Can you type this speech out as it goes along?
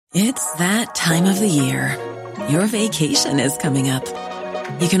It's that time of the year. Your vacation is coming up.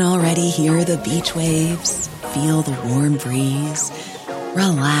 You can already hear the beach waves, feel the warm breeze,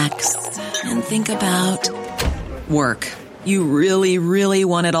 relax, and think about work. You really, really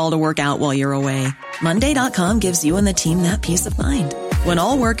want it all to work out while you're away. Monday.com gives you and the team that peace of mind. When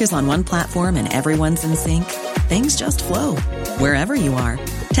all work is on one platform and everyone's in sync, things just flow. Wherever you are,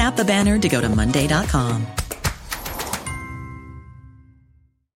 tap the banner to go to Monday.com.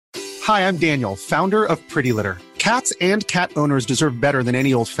 Hi, I'm Daniel, founder of Pretty Litter. Cats and cat owners deserve better than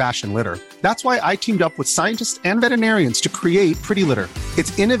any old-fashioned litter. That's why I teamed up with scientists and veterinarians to create Pretty Litter.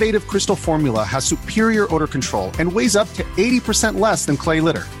 Its innovative crystal formula has superior odor control and weighs up to 80% less than clay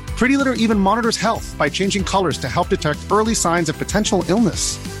litter. Pretty Litter even monitors health by changing colors to help detect early signs of potential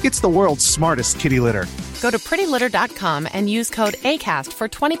illness. It's the world's smartest kitty litter. Go to prettylitter.com and use code ACAST for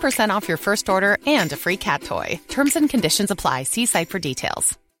 20% off your first order and a free cat toy. Terms and conditions apply. See site for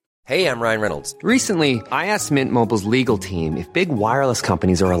details. Hey, I'm Ryan Reynolds. Recently, I asked Mint Mobile's legal team if big wireless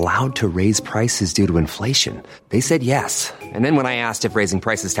companies are allowed to raise prices due to inflation. They said yes. And then when I asked if raising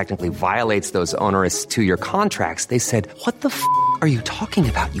prices technically violates those onerous two-year contracts, they said, what the f*** are you talking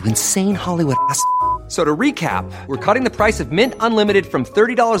about, you insane Hollywood ass f- So to recap, we're cutting the price of Mint Unlimited from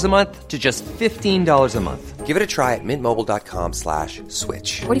 $30 a month to just $15 a month. Give it a try at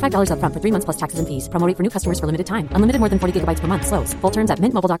mintmobile.com/switch. $45 up front for 3 months plus taxes and fees. Promo rate for new customers for limited time. Unlimited more than 40 gigabytes per month. Slows full terms at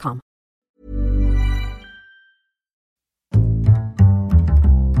mintmobile.com.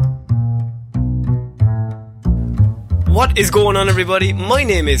 What is going on, everybody? My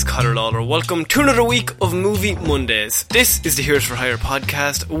name is Conor Lawler. Welcome to another week of Movie Mondays. This is the Heroes for Hire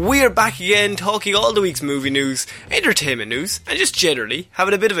podcast. We are back again talking all the week's movie news, entertainment news, and just generally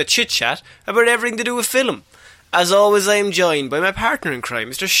having a bit of a chit-chat about everything to do with film. As always, I am joined by my partner in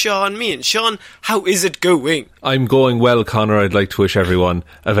crime, Mr. Sean Meehan. Sean, how is it going? I'm going well, Conor. I'd like to wish everyone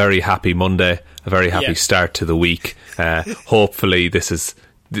a very happy Monday, a very happy start to the week. Hopefully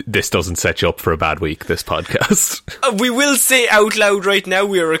this doesn't set you up for a bad week, this podcast. We will say out loud right now,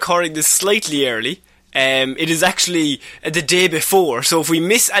 we are recording this slightly early. It is actually the day before, so if we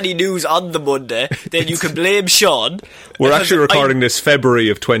miss any news on the Monday, then you can blame Sean. We're actually recording this February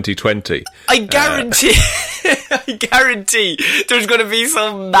of 2020. I guarantee there's going to be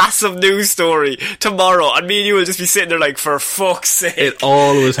some massive news story tomorrow, and me and you will just be sitting there like, for fuck's sake. It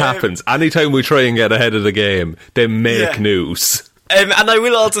always happens. Anytime we try and get ahead of the game, they make news. And I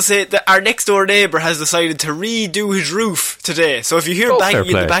will also say that our next door neighbour has decided to redo his roof today. So if you hear banging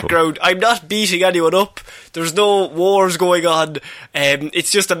in the background, I'm not beating anyone up. There's no wars going on. It's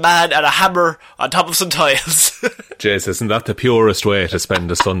just a man and a hammer on top of some tiles. Jeez, isn't that the purest way to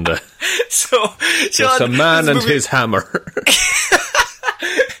spend a Sunday? So, Sean, just a man and his hammer.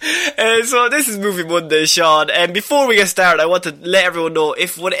 So this is Movie Monday, Sean, and before we get started, I want to let everyone know,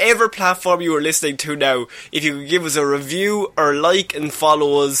 if whatever platform you are listening to now, if you could give us a review or like and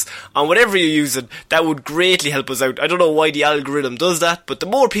follow us on whatever you're using, that would greatly help us out. I don't know why the algorithm does that, but the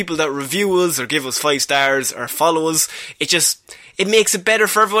more people that review us or give us 5 stars or follow us, it makes it better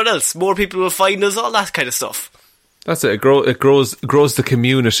for everyone else. More people will find us, all that kind of stuff. That's it. It grows the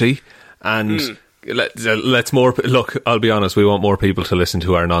community, and let's more look. I'll be honest. We want more people to listen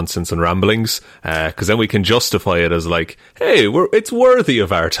to our nonsense and ramblings, because then we can justify it as like, hey, it's worthy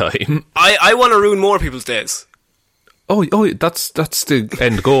of our time. I want to ruin more people's days. Oh, that's the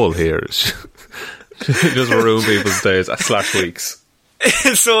end goal here. Just ruin people's days / weeks.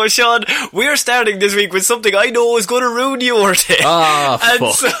 So, Sean, we're starting this week with something I know is going to ruin your day.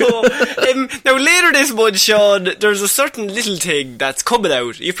 Fuck. So, now later this month, Sean, there's a certain little thing that's coming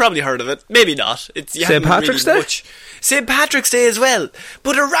out. You've probably heard of it. Maybe not. St. Patrick's Day? St. Patrick's Day as well.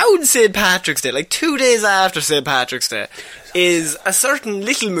 But around St. Patrick's Day, like 2 days after St. Patrick's Day, is a certain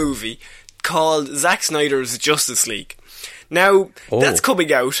little movie called Zack Snyder's Justice League. Now, that's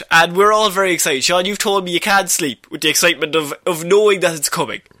coming out, and we're all very excited. Sean, you've told me you can't sleep with the excitement of knowing that it's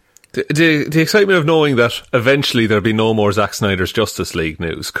coming. The excitement of knowing that eventually there'll be no more Zack Snyder's Justice League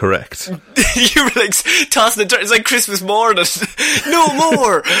news, correct? You were like tossing it, it's like Christmas morning. No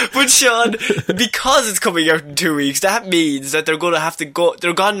more! But Sean, because it's coming out in 2 weeks, that means that they're going to have to go,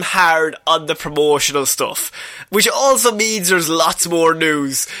 they're gone hard on the promotional stuff. Which also means there's lots more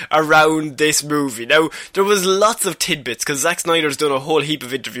news around this movie. Now, there was lots of tidbits, because Zack Snyder's done a whole heap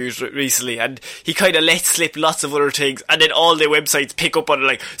of interviews recently, and he kind of let slip lots of other things, and then all the websites pick up on it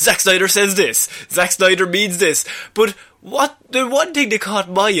like, Zack Snyder says this, Zack Snyder means this. But the one thing that caught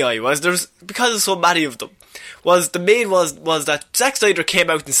my eye was, because there's so many of them, was that Zack Snyder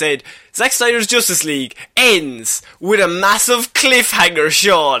came out and said, Zack Snyder's Justice League ends with a massive cliffhanger,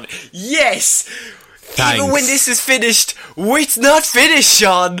 Sean. Yes! Thanks. Even when this is finished, it's not finished,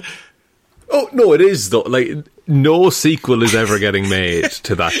 Sean. Oh, no, it is, though. Like, no sequel is ever getting made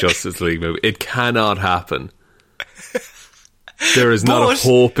to that Justice League movie. It cannot happen. There is not a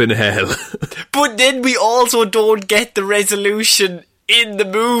hope in hell. But then we also don't get the resolution in the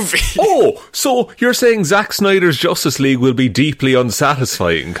movie. Oh, so you're saying Zack Snyder's Justice League will be deeply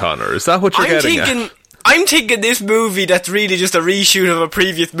unsatisfying, Connor? Is that what you're getting at? I'm thinking this movie that's really just a reshoot of a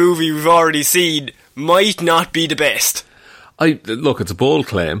previous movie we've already seen might not be the best. Look, it's a bold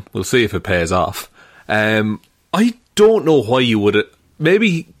claim. We'll see if it pays off. I don't know why you would...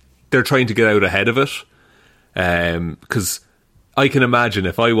 Maybe they're trying to get out ahead of it. Because I can imagine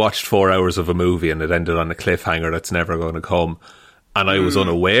if I watched 4 hours of a movie and it ended on a cliffhanger that's never going to come, and I was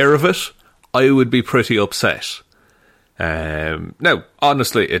unaware of it, I would be pretty upset. Now,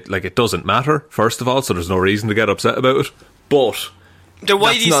 honestly, it doesn't matter, first of all, so there's no reason to get upset about it. But... Then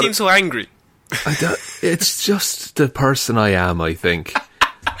why do you seem so angry? It's just the person I am, I think.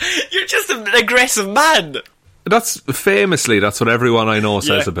 You're just an aggressive man. That's what everyone I know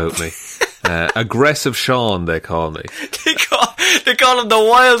says about me. Aggressive Sean, they call me. They call him the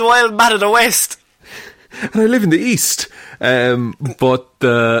wild, wild man of the West. And I live in the East. But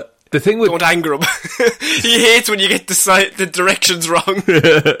the thing with... Don't anger him. He hates when you get the directions wrong.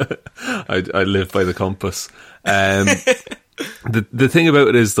 I live by the compass. The thing about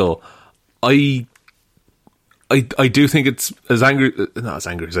it is, though, I do think it's not as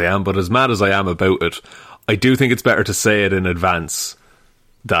angry as I am, but as mad as I am about it, I do think it's better to say it in advance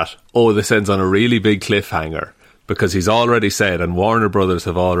that, this ends on a really big cliffhanger, because he's already said, and Warner Brothers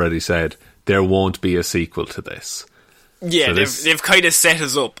have already said, there won't be a sequel to this. Yeah, so they've kind of set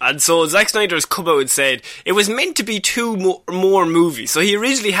us up. And so Zack Snyder has come out and said it was meant to be two more movies. So he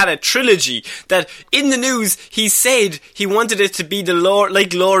originally had a trilogy that, in the news, he said he wanted it to be Lord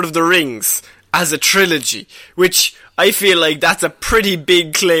of the Rings as a trilogy, which I feel like that's a pretty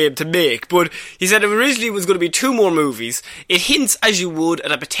big claim to make. But he said it originally was going to be two more movies. It hints, as you would,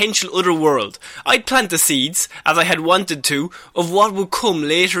 at a potential other world. I'd plant the seeds, as I had wanted to, of what would come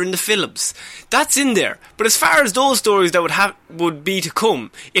later in the films. That's in there. But as far as those stories that would be to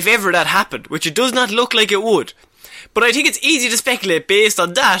come, if ever that happened, which it does not look like it would. But I think it's easy to speculate based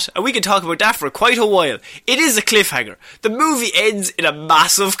on that, and we can talk about that for quite a while. It is a cliffhanger. The movie ends in a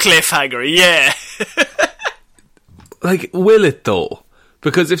massive cliffhanger, yeah. Like, will it though?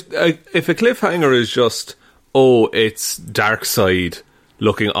 Because if a cliffhanger is just, it's Darkseid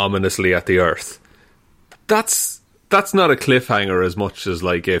looking ominously at the Earth, that's not a cliffhanger as much as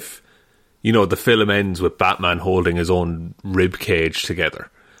like if, the film ends with Batman holding his own rib cage together.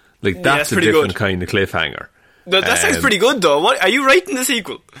 Like, that's a different kind of cliffhanger. No, that sounds pretty good, though. What are you writing the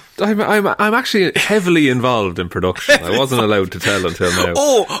sequel? I'm actually heavily involved in production. I wasn't allowed to tell until now.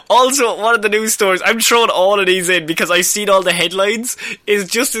 Oh, also, one of the news stories, I'm throwing all of these in because I've seen all the headlines, is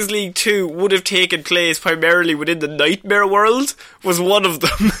Justice League 2 would have taken place primarily within the Nightmare world, was one of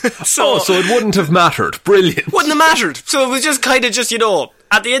them. so it wouldn't have mattered. Brilliant. Wouldn't have mattered. So it was just kind of just,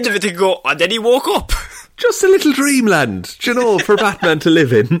 at the end of it, they go, and then he woke up. Just a little dreamland, for Batman to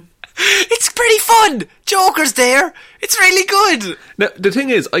live in. It's pretty fun. Joker's there. It's really good. Now, the thing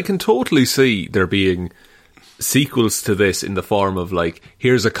is, I can totally see there being sequels to this in the form of, like,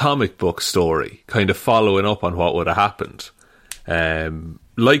 here's a comic book story, kind of following up on what would have happened.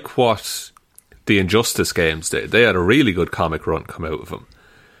 Like what the Injustice games did. They had a really good comic run come out of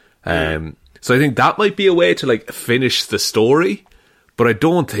them. So I think that might be a way to, like, finish the story, but I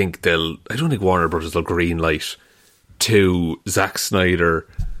don't think Warner Brothers will greenlight 2 Zack Snyder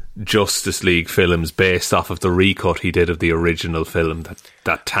Justice League films based off of the recut he did of the original film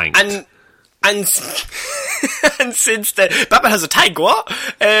that tanked. And since then, Batman has a tank, what?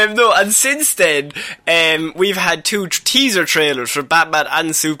 And since then, we've had 2 teaser trailers for Batman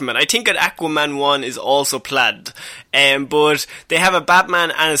and Superman. I think an Aquaman one is also planned. But they have a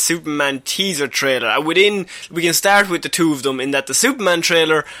Batman and a Superman teaser trailer. And we can start with the 2 of them in that the Superman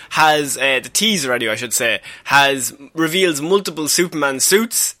trailer has, the teaser anyway, I should say, reveals multiple Superman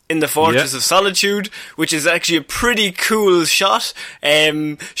suits in the Fortress of Solitude, which is actually a pretty cool shot.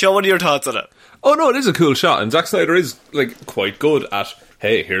 Sean, what are your thoughts on it? Oh no, it is a cool shot, and Zack Snyder is like quite good at,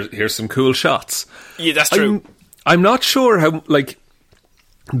 hey, here's some cool shots. Yeah, that's true. I'm not sure how, like,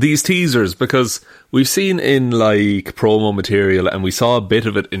 these teasers, because we've seen in, like, promo material, and we saw a bit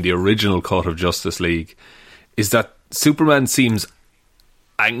of it in the original cut of Justice League, is that Superman seems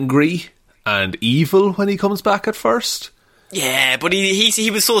angry and evil when he comes back at first. Yeah, but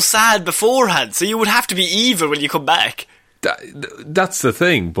he was so sad beforehand, so you would have to be evil when you come back. That's the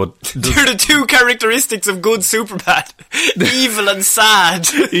thing, but... They're the two characteristics of good Superman. Evil and sad.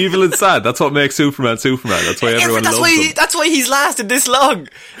 Evil and sad. That's what makes Superman Superman. That's why everyone loves him. That's why he's lasted this long.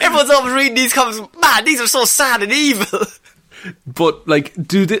 Everyone's always reading these comics. Man, these are so sad and evil. But, like,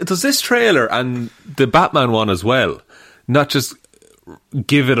 does this trailer and the Batman one as well not just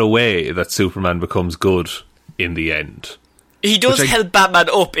give it away that Superman becomes good in the end? He does help Batman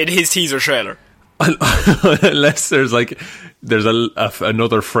up in his teaser trailer. Unless there's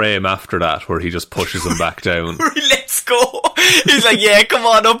another frame after that where he just pushes him back down. Where he lets go. He's like, yeah, come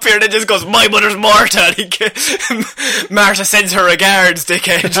on up here. And then just goes, my mother's Martha. Martha sends her regards,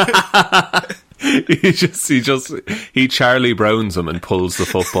 dickhead. he Charlie Browns him and pulls the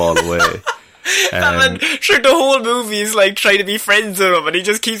football away. Batman, sure, the whole movie is like trying to be friends with him, and he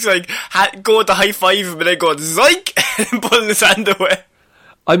just keeps like going to high five him and then going zoink and pulling his hand away.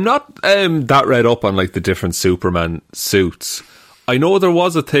 I'm not that read up on like the different Superman suits. I know there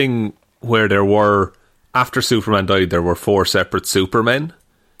was a thing where there were, after Superman died, there were 4 separate Supermen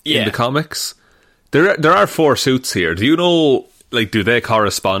in the comics. There are 4 suits here. Do you know, like, do they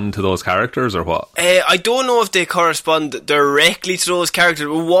correspond to those characters or what? I don't know if they correspond directly to those characters,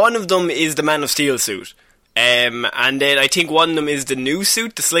 but one of them is the Man of Steel suit. And then I think one of them is the new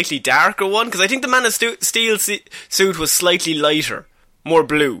suit, the slightly darker one, because I think the Man of Steel suit was slightly lighter. More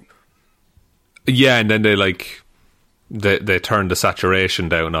blue. Yeah, and then they turned the saturation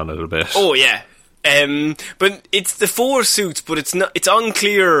down on it a bit. Oh yeah. But it's the 4 suits, but it's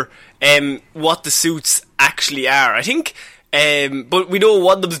unclear what the suits actually are. I think but we know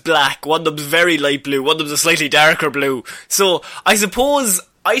one of them's black, one of them's very light blue, one of them's a slightly darker blue. So I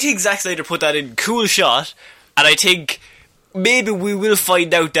think Zack Snyder put that in cool shot, and I think maybe we will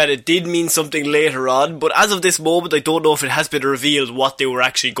find out that it did mean something later on, but as of this moment, I don't know if it has been revealed what they were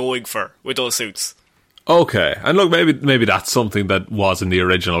actually going for with those suits. Okay, and look, maybe that's something that was in the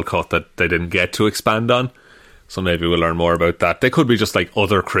original cut that they didn't get to expand on, so maybe we'll learn more about that. They could be just like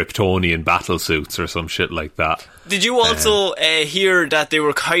other Kryptonian battle suits or some shit like that. Did you also hear that they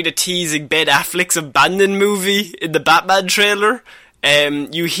were kind of teasing Ben Affleck's Abandon movie in the Batman trailer?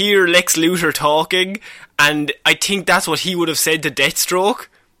 You hear Lex Luthor talking, and I think that's what he would have said to Deathstroke.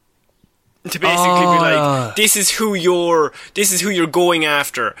 To basically be like, this is who you're going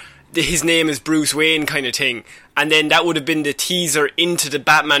after. His name is Bruce Wayne, kind of thing. And then that would have been the teaser into the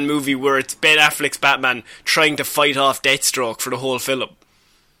Batman movie, where it's Ben Affleck's Batman trying to fight off Deathstroke for the whole film.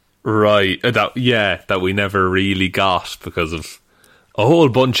 Right. That we never really got because of a whole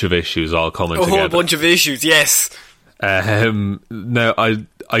bunch of issues all coming together. A whole bunch of issues, yes. Now,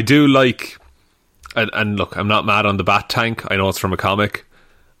 I do like... And look, I'm not mad on the Bat Tank. I know it's from a comic.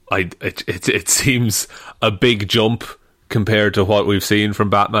 It seems a big jump compared to what we've seen from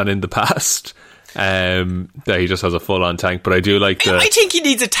Batman in the past. That he just has a full-on tank, but I do like the... I think he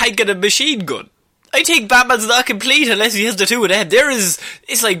needs a tank and a machine gun. I think Batman's not complete unless he has the two of them.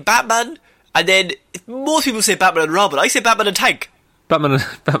 It's like Batman, and then most people say Batman and Robin. I say Batman and tank.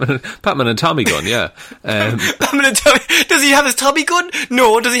 Batman and Tommy gun, yeah. Batman and Tommy. Does he have his Tommy gun?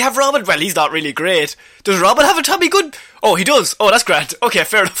 No. Does he have Robin? Well, he's not really great. Does Robin have a Tommy gun? Oh, he does. Oh, that's grand. Okay,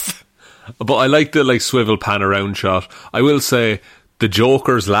 fair enough. But I like the swivel pan around shot. I will say the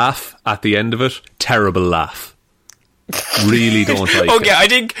Joker's laugh at the end of it, terrible laugh. Really don't like it. Okay, I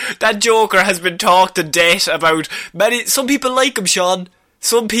think that Joker has been talked to death about. Some people like him, Sean.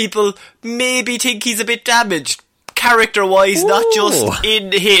 Some people maybe think he's a bit damaged. Character-wise, not just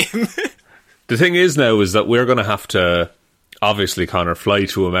in him. The thing is now is that we're going to have to, obviously, Connor, fly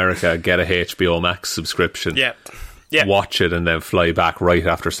to America, get a HBO Max subscription, watch it, and then fly back right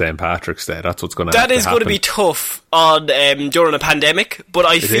after St. Patrick's Day. That's what's going to happen. That is going to be tough on during a pandemic, but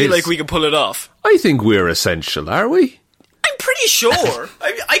I feel like we can pull it off. I think we're essential, are we? I'm pretty sure.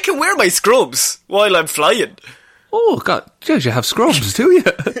 I can wear my scrubs while I'm flying. Oh, God, you have scrubs, do you?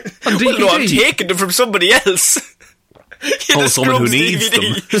 Well, no, I'm taking them from somebody else. Someone who needs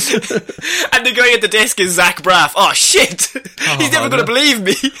DVD. Them. And the guy at the desk is Zach Braff. Oh, shit. He's never going to believe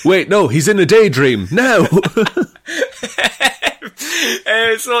me. Wait, no, he's in a daydream. No.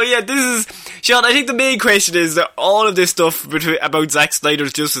 So, yeah, this is... Sean, I think the main question is that all of this stuff about Zack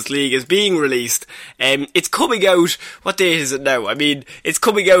Snyder's Justice League is being released. It's coming out... What day is it now? I mean, it's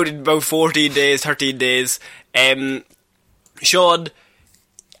coming out in about 14 days, 13 days. Sean,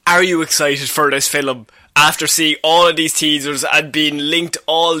 are you excited for this film? After seeing all of these teasers and being linked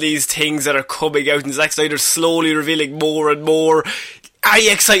all these things that are coming out, and Zack Snyder slowly revealing more and more, are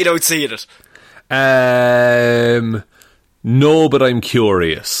you excited about seeing it? No, but I'm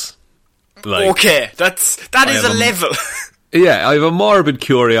curious. Okay, that is a level. Yeah, I have a morbid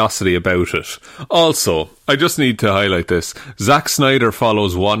curiosity about it. Also, I just need to highlight this. Zack Snyder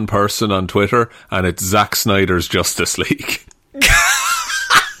follows one person on Twitter, and it's Zack Snyder's Justice League.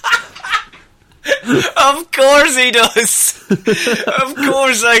 Of course he does. Of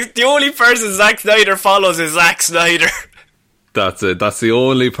course, like, the only person Zack Snyder follows is Zack Snyder. That's it. That's the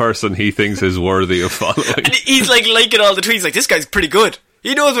only person he thinks is worthy of following. And he's like liking all the tweets, like, this guy's pretty good.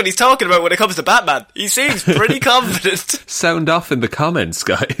 He knows what he's talking about when it comes to Batman. He seems pretty confident. Sound off in the comments,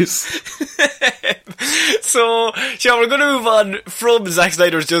 guys. So, Sean, we're going to move on from Zack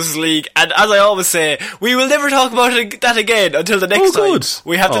Snyder's Justice League, and as I always say, we will never talk about that again until the next time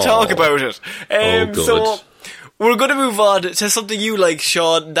we have to talk about it. So, we're going to move on to something you like,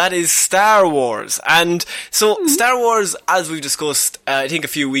 Sean, that is Star Wars. And so, Star Wars, as we've discussed, I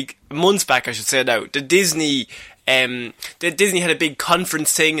think months back, I should say now, Disney had a big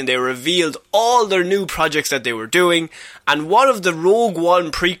conference thing, and they revealed all their new projects that they were doing, and one of the Rogue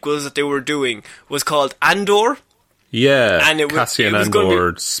One prequels that they were doing was called Andor. Yeah, and Cassian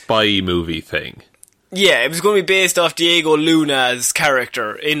Andor spy movie thing. Yeah, it was going to be based off Diego Luna's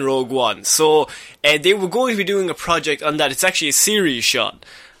character in Rogue One. So they were going to be doing a project on that. It's actually a series, Sean.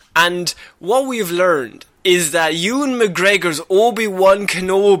 And what we've learned is that Ewan McGregor's Obi-Wan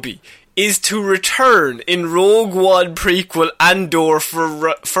Kenobi is to return in Rogue One prequel Andor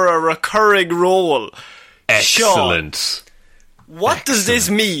for a recurring role. Excellent. Sean, what does this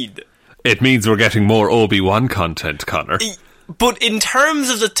mean? It means we're getting more Obi-Wan content, Connor. But in terms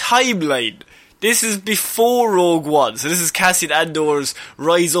of the timeline, this is before Rogue One, so this is Cassian Andor's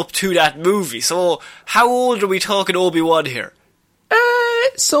rise up to that movie. So how old are we talking Obi-Wan here?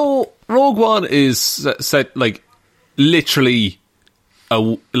 So Rogue One is set like literally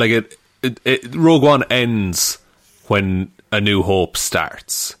Rogue One ends when A New Hope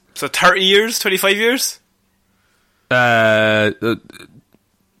starts. So 30 years, 25 years?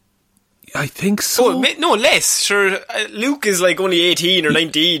 I think so. Oh, no, less. Sure, Luke is like only 18 or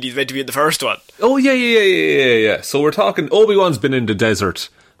 19. He's meant to be in the first one. Oh, yeah. So we're talking, Obi-Wan's been in the desert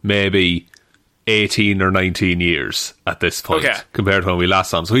maybe 18 or 19 years at this point, compared to when we last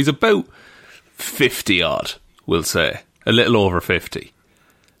saw him. So he's about 50 odd, we'll say. A little over 50.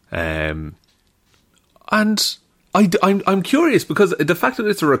 And I'm curious, because the fact that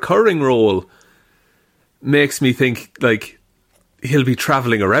it's a recurring role makes me think, like, he'll be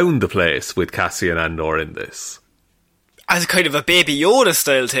travelling around the place with Cassian Andor in this. As kind of a Baby Yoda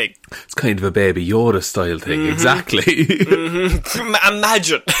style thing. It's kind of a Baby Yoda style thing, exactly.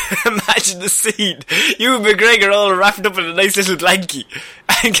 Imagine the scene. Ewan McGregor all wrapped up in a nice little blankie,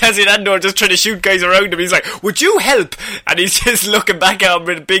 and Cassian Andor just trying to shoot guys around him. He's like, would you help? And he's just looking back at him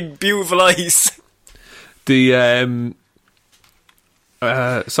with big, beautiful eyes.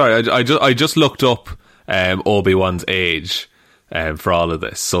 Sorry, I just looked up Obi-Wan's age for all of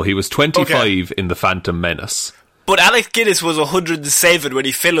this. So he was 25 in The Phantom Menace. But Alec Guinness was 107 when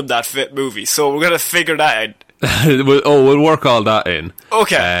he filmed that movie, so we're going to figure that out. We'll work all that in.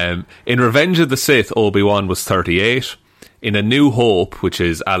 Okay. In Revenge of the Sith, Obi-Wan was 38. In A New Hope, which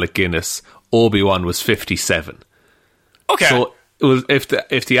is Alec Guinness, Obi-Wan was 57. Okay. So if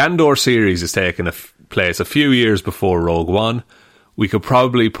the Andor series is taking place a few years before Rogue One, we could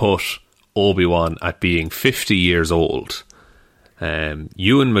probably put Obi-Wan at being 50 years old.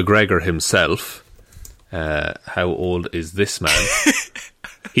 Ewan McGregor himself, how old is this man?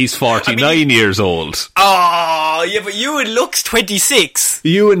 He's 49 years old. Oh, yeah, but Ewan looks 26.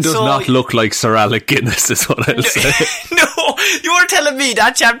 Ewan does not look like Sir Alec Guinness, is what I'll say. No, you were telling me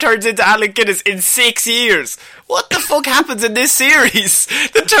that chap turns into Alec Guinness in 6 years. What the fuck happens in this series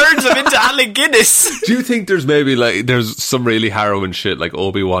that turns him into Alec Guinness? Do you think there's some really harrowing shit, like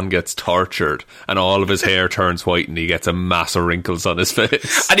Obi-Wan gets tortured and all of his hair turns white and he gets a mass of wrinkles on his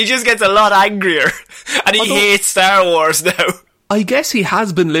face? And he just gets a lot angrier. And he hates Star Wars now. I guess he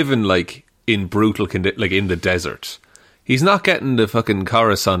has been living like in brutal like in the desert. He's not getting the fucking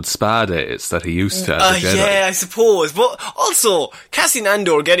Coruscant spa days that he used to as a Jedi. Yeah, I suppose. But also, Cassian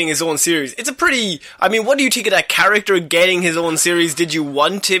Andor getting his own series, it's a pretty... I mean, what do you think of that character getting his own series? Did you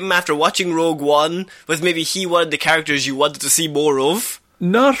want him after watching Rogue One? Was maybe he one of the characters you wanted to see more of?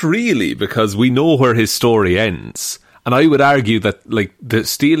 Not really, because we know where his story ends. And I would argue that, like,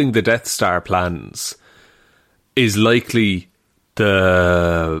 stealing the Death Star plans is likely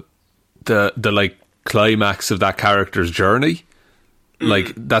the like climax of that character's journey.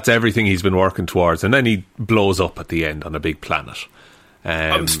 Like, that's everything he's been working towards, and then he blows up at the end on a big planet.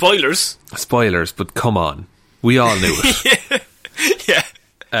 Spoilers, but come on, we all knew it. Yeah.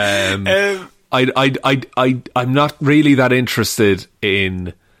 I'm not really that interested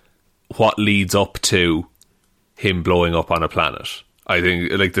in what leads up to him blowing up on a planet. I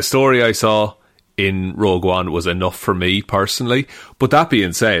think, like, the story I saw in Rogue One was enough for me personally. But that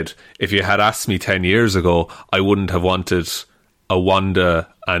being said, if you had asked me 10 years ago, I wouldn't have wanted a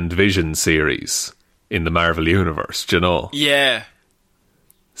Wanda and Vision series in the Marvel Universe, do you know? Yeah.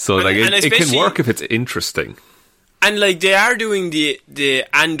 So, like, it can work if it's interesting. And, like, they are doing the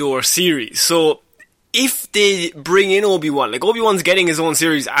Andor series, so if they bring in Obi-Wan, like, Obi-Wan's getting his own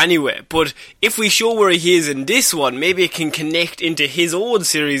series anyway, but if we show where he is in this one, maybe it can connect into his own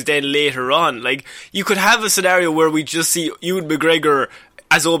series then later on. Like, you could have a scenario where we just see Ewan McGregor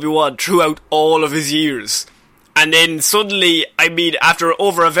as Obi-Wan throughout all of his years. And then suddenly, I mean, after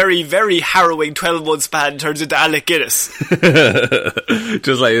over a very, very harrowing 12-month span, turns into Alec Guinness.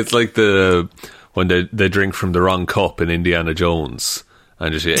 Just like, it's like when they drink from the wrong cup in Indiana Jones.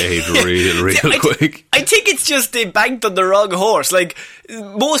 And just age real quick. I think it's just they banked on the wrong horse. Like,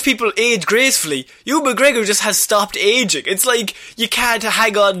 most people age gracefully. Ewan McGregor just has stopped aging. It's like, you can't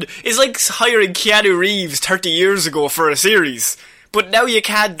hang on. It's like hiring Keanu Reeves 30 years ago for a series. But now you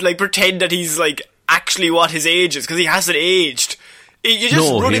can't, like, pretend that he's, like, actually what his age is, because he hasn't aged. You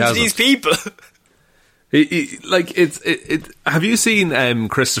just run into these people. Have you seen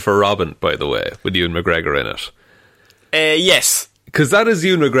Christopher Robin, by the way, with Ewan McGregor in it? Yes. Because that is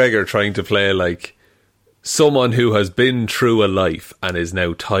Ewan McGregor trying to play, like, someone who has been through a life and is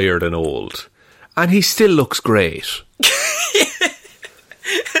now tired and old. And he still looks great.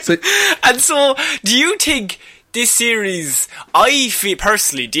 And so, do you think this series... I feel,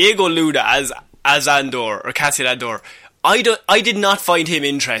 personally, Diego Luna as Andor, or Cassian Andor, I did not find him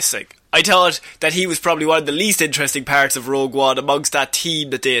interesting. I thought that he was probably one of the least interesting parts of Rogue One amongst that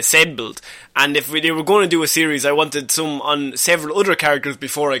team that they assembled. And if they were going to do a series, I wanted some on several other characters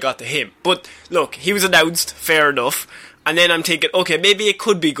before I got to him. But look, he was announced, fair enough. And then I'm thinking, okay, maybe it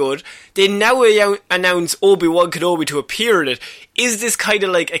could be good. They now announce Obi-Wan Kenobi to appear in it. Is this kind of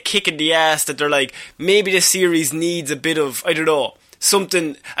like a kick in the ass that they're like, maybe the series needs a bit of, I don't know,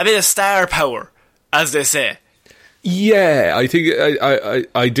 something, a bit of star power, as they say? Yeah, I think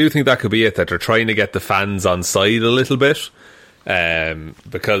I do think that could be it, that they're trying to get the fans on side a little bit,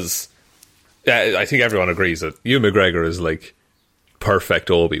 because I think everyone agrees that Ewan McGregor is like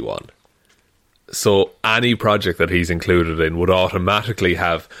perfect Obi-Wan. So any project that he's included in would automatically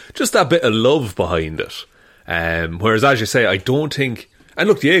have just that bit of love behind it. Whereas, as you say, I don't think... And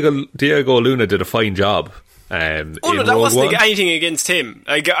look, Diego Luna did a fine job. That wasn't anything against him.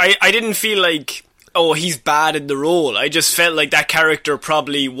 Like, I didn't feel like... oh, he's bad in the role. I just felt like that character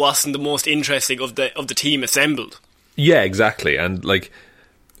probably wasn't the most interesting of the team assembled. Yeah, exactly. And like,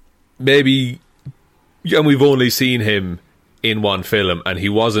 maybe, and we've only seen him in one film, and he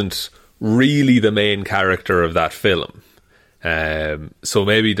wasn't really the main character of that film. So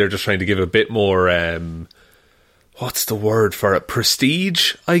maybe they're just trying to give a bit more, what's the word for it?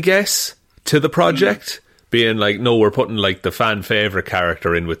 Prestige, I guess, to the project. Being like, no, we're putting like the fan favourite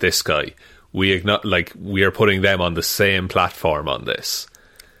character in with this guy. We are putting them on the same platform on this.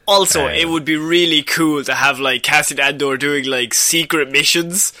 Also, it would be really cool to have like Cassian Andor doing like secret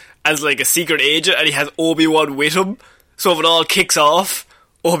missions as like a secret agent, and he has Obi-Wan with him. So if it all kicks off,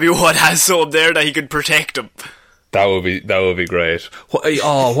 Obi-Wan has someone there that he can protect him. That would be great.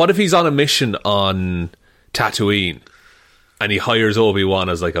 What if he's on a mission on Tatooine and he hires Obi-Wan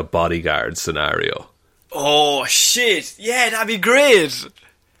as like a bodyguard scenario? Oh shit! Yeah, that'd be great.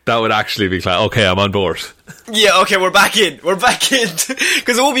 That would actually be class. Okay, I'm on board. Yeah, okay, we're back in.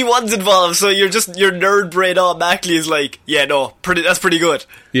 Because Obi-Wan's involved, so your nerd brain automatically is like, yeah, no, that's pretty good.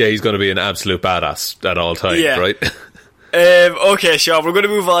 Yeah, he's going to be an absolute badass at all times, right? Okay, Sean, we're going to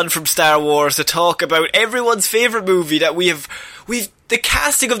move on from Star Wars to talk about everyone's favourite movie that we've the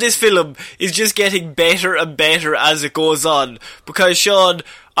casting of this film is just getting better and better as it goes on. Because, Sean,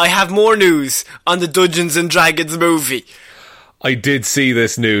 I have more news on the Dungeons and Dragons movie. I did see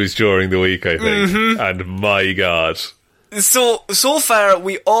this news during the week, I think, and my God. So far,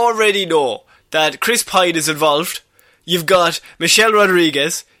 we already know that Chris Pine is involved. You've got Michelle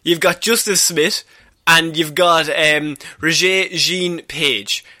Rodriguez, you've got Justice Smith, and you've got Regé-Jean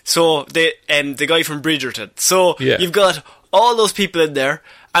Page. So the guy from Bridgerton. So You've got all those people in there,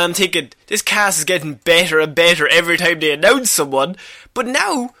 and I'm thinking, this cast is getting better and better every time they announce someone. But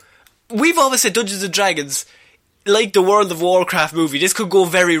now, we've always said Dungeons and Dragons, like the World of Warcraft movie, this could go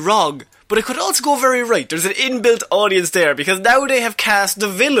very wrong, but it could also go very right. There's an inbuilt audience there, because now they have cast the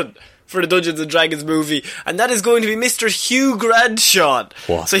villain for the Dungeons and Dragons movie, and that is going to be Mr. Hugh Grant, Sean.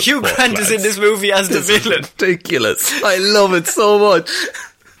 So Hugh Grant is in this movie as the villain. Ridiculous. I love it so much.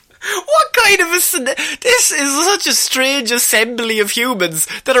 What kind of this is such a strange assembly of humans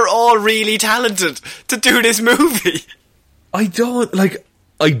that are all really talented to do this movie. I don't, like,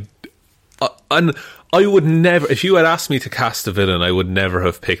 and I would never, if you had asked me to cast a villain, I would never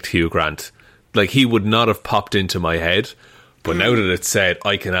have picked Hugh Grant. Like, he would not have popped into my head. But now that it's said,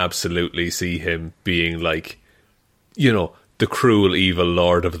 I can absolutely see him being like, you know, the cruel, evil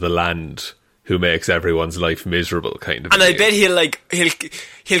lord of the land who makes everyone's life miserable, kind of. And I bet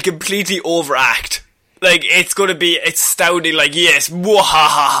he'll completely overact. Like, it's going to be astounding, like, yes,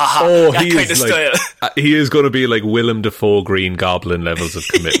 mwahahaha, that kind of style. He is going to be like Willem Dafoe Green Goblin levels of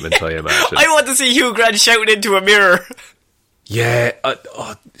commitment, I imagine. I want to see Hugh Grant shouting into a mirror. Yeah,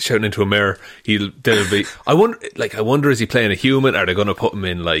 shouting into a mirror. There'll be. I wonder, is he playing a human? Are they going to put him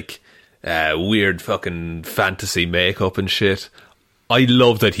in like weird fucking fantasy makeup and shit? I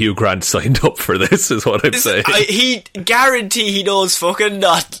love that Hugh Grant signed up for this, is what I'm saying. He guarantee he knows fucking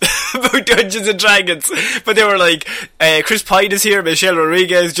not about Dungeons and Dragons. But they were like, Chris Pine is here, Michelle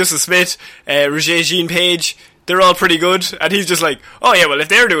Rodriguez, Justice Smith, Roger Jean Page. They're all pretty good. And he's just like, oh yeah, well, if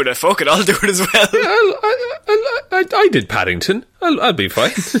they're doing it, fuck it, I'll do it as well. Yeah, I did Paddington. I'll be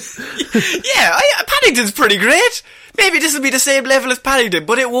fine. Yeah, Paddington's pretty great. Maybe this will be the same level as Paddington,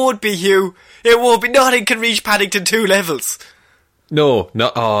 but it won't be, Hugh. It won't be. Nothing can reach Paddington 2 levels. No.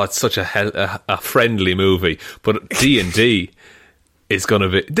 It's such a friendly movie. But D&D is going to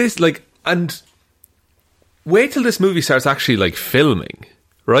be this, like, and wait till this movie starts actually like filming,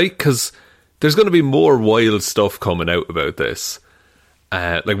 right? Because there's going to be more wild stuff coming out about this.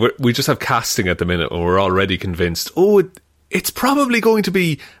 Like we just have casting at the minute, and we're already convinced. Oh, it's probably going to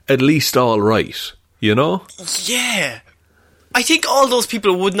be at least all right. You know? Yeah. I think all those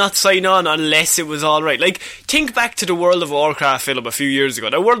people would not sign on unless it was all right. Like, think back to the World of Warcraft film a few years ago.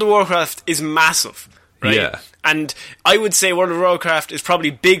 Now, World of Warcraft is massive, right? Yeah. And I would say World of Warcraft is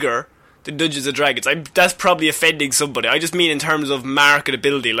probably bigger than Dungeons and Dragons. That's probably offending somebody. I just mean in terms of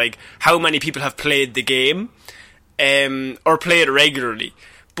marketability, like how many people have played the game, or play it regularly.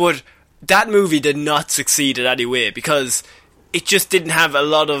 But that movie did not succeed in any way because it just didn't have a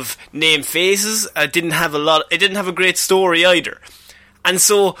lot of name faces. It didn't have a great story either. And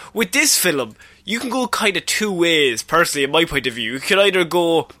so with this film, you can go kind of two ways, personally, in my point of view. You could either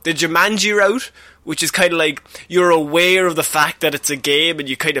go the Jumanji route, which is kind of like you're aware of the fact that it's a game and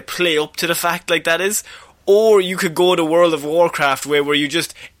you kind of play up to the fact like that is. Or you could go the World of Warcraft where you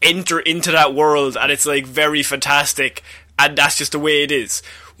just enter into that world and it's like very fantastic and that's just the way it is.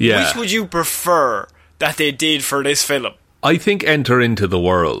 Yeah. Which would you prefer that they did for this film? I think enter into the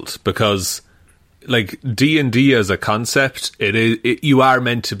world because, like, D&D as a concept, you are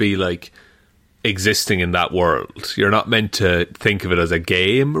meant to be like existing in that world. You're not meant to think of it as a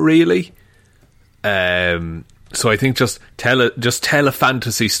game, really. So I think just tell a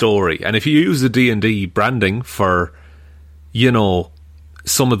fantasy story, and if you use the D&D branding for, you know,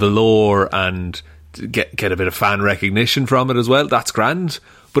 some of the lore and get a bit of fan recognition from it as well, that's grand.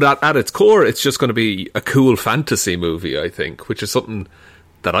 But at its core, it's just going to be a cool fantasy movie, I think, which is something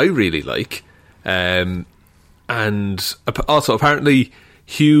that I really like. And also, apparently,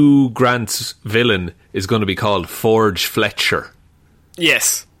 Hugh Grant's villain is going to be called Forge Fletcher.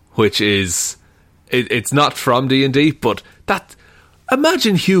 Yes. Which is... It's not from D&D, but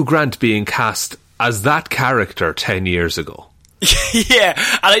imagine Hugh Grant being cast as that character 10 years ago. Yeah,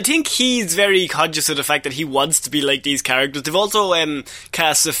 and I think he's very conscious of the fact that he wants to be like these characters. They've also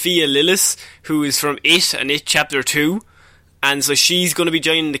cast Sophia Lillis, who is from It and It Chapter 2, and so she's going to be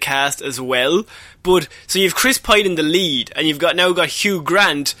joining the cast as well. But so you've Chris Pine in the lead, and you've now got Hugh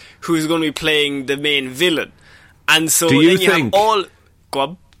Grant, who's going to be playing the main villain. And so Do you then you think have all... Go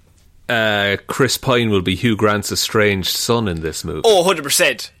on. Chris Pine will be Hugh Grant's estranged son in this movie. Oh,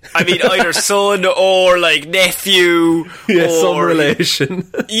 100%. I mean, either son or, like, nephew. Yeah, or, some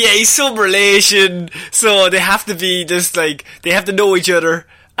relation. Yeah, he's some relation. So they have to be just, like, they have to know each other.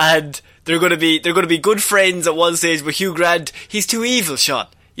 And they're going to be good friends at one stage. But Hugh Grant, he's too evil, Sean.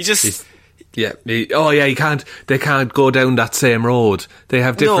 He can't. They can't go down that same road. They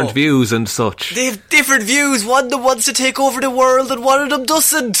have different views and such. They have different views. One of them wants to take over the world and one of them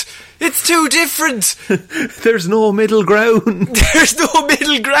doesn't. It's too different. There's no middle ground. There's no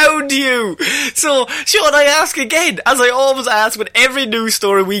middle ground, Hugh. So, Sean, I ask again, as I always ask with every news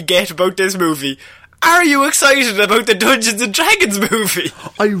story we get about this movie, are you excited about the Dungeons and Dragons movie?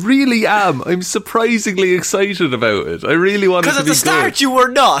 I really am. I'm surprisingly excited about it. I really want it to be good. Because at the start you were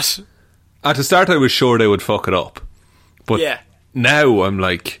not. At the start I was sure they would fuck it up. But now I'm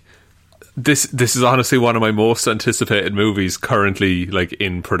like, this is honestly one of my most anticipated movies currently, like,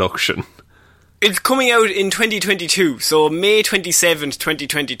 in production. It's coming out in 2022, so May 27th,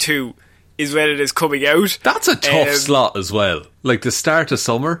 2022 is when it is coming out. That's a tough slot as well. Like the start of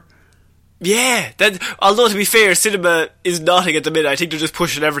summer. Yeah, although to be fair, cinema is nothing at the minute. I think they're just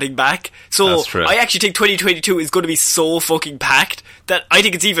pushing everything back. So That's true. I actually think 2022 is going to be so fucking packed that I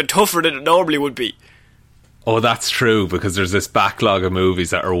think it's even tougher than it normally would be. Oh, that's true, because there's this backlog of movies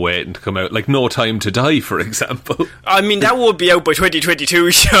that are waiting to come out. Like No Time to Die, for example. I mean, that won't be out by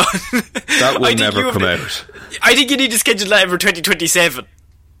 2022, Sean. That will never come out. I think you need to schedule that for 2027.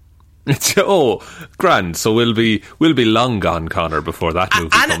 Grand. So we'll be long gone, Connor, before that movie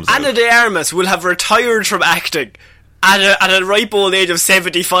comes out. Ana de Armas will have retired from acting at a ripe old age of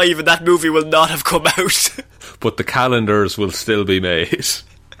 75, and that movie will not have come out. But the calendars will still be made.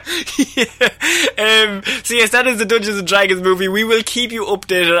 Yeah. So yes, that is the Dungeons and Dragons movie. We will keep you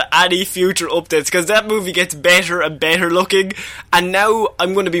updated on any future updates, because that movie gets better and better looking, and now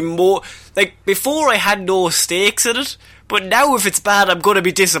I'm going to be more like, before I had no stakes in it, but now if it's bad I'm going to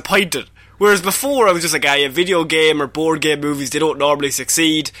be disappointed. Whereas before I was just like, a video game or board game movies, they don't normally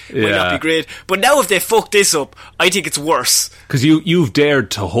succeed, might not be great, but now if they fuck this up, I think it's worse. Because you've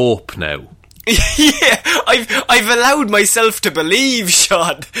dared to hope now. Yeah, I've allowed myself to believe,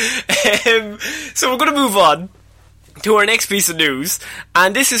 Sean. So we're going to move on to our next piece of news,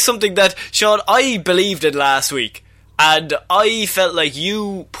 and this is something that, Sean, I believed in last week, and I felt like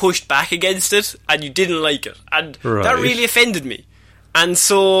you pushed back against it and you didn't like it, and that really offended me. And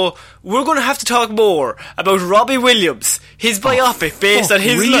so we're going to have to talk more about Robbie Williams, his biopic based on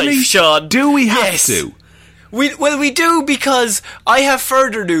his life, Sean. Do we have to? We do, because I have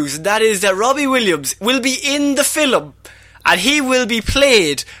further news, and that is that Robbie Williams will be in the film, and he will be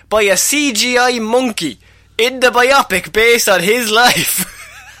played by a CGI monkey in the biopic based on his life.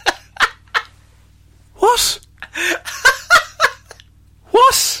 What?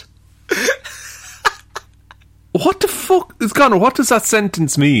 What? What the fuck is Connor? What does that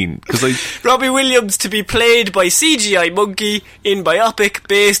sentence mean? Because Robbie Williams to be played by CGI monkey in biopic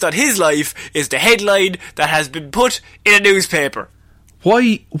based on his life is the headline that has been put in a newspaper.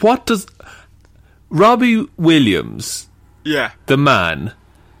 Why? What does Robbie Williams? Yeah, the man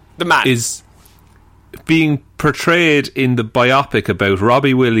is being portrayed in the biopic about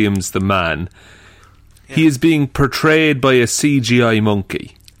Robbie Williams, the man. Yeah. He is being portrayed by a CGI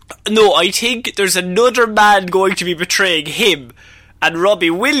monkey. No, I think there's another man going to be portraying him, and Robbie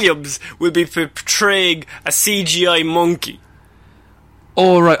Williams will be portraying a CGI monkey.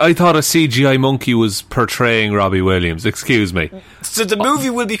 Oh, right, I thought a CGI monkey was portraying Robbie Williams. Excuse me. So the movie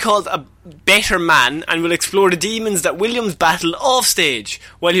will be called A Better Man, and will explore the demons that Williams battled off stage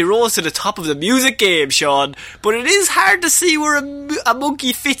while he rose to the top of the music game, Sean. But it is hard to see where a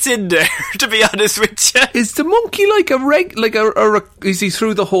monkey fits in there, to be honest with you. Is the monkey like is he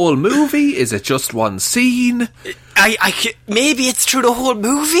through the whole movie? Is it just one scene? Maybe it's through the whole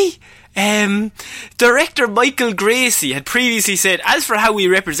movie. Director Michael Gracie had previously said, as for how we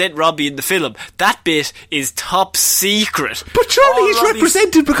represent Robbie in the film, that bit is top secret. But surely he's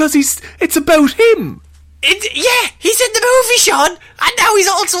represented because it's about him. Yeah, he's in the movie, Sean, and now he's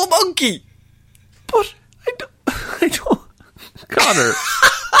also a monkey. But I don't Connor.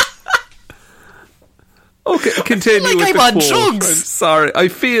 Okay, continue with I'm the on quote. drugs. I'm sorry, I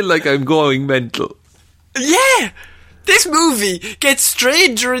feel like I'm going mental. Yeah! This movie gets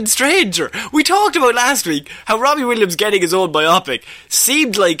stranger and stranger. We talked about last week how Robbie Williams getting his own biopic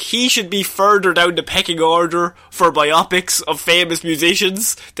seemed like he should be further down the pecking order for biopics of famous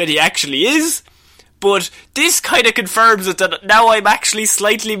musicians than he actually is. But this kind of confirms it, that now I'm actually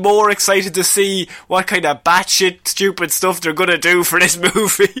slightly more excited to see what kind of batshit stupid stuff they're going to do for this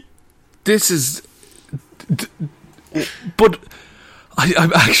movie. This is... But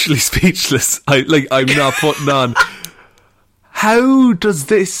I'm actually speechless. I'm not putting on... How does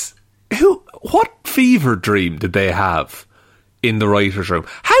this... What fever dream did they have in the writer's room?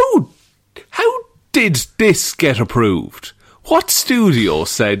 How did this get approved? What studio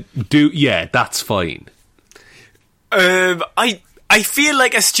said, yeah, that's fine? I feel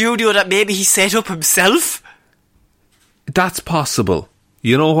like a studio that maybe he set up himself. That's possible.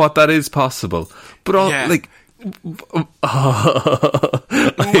 You know what? That is possible. But I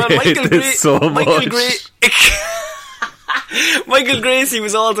hate this so much. Michael Gracie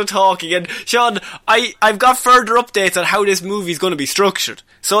was also talking, and Sean, I've got further updates on how this movie's going to be structured.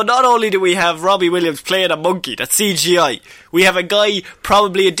 So not only do we have Robbie Williams playing a monkey, that's CGI, we have a guy,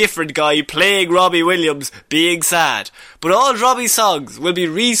 probably a different guy, playing Robbie Williams being sad. But all Robbie's songs will be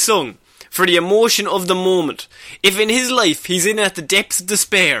re-sung for the emotion of the moment. If in his life he's in at the depths of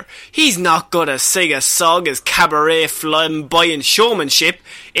despair, he's not gonna sing a song as cabaret flamboyant showmanship.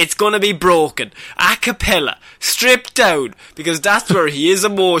 It's gonna be broken, a cappella, stripped down, because that's where he is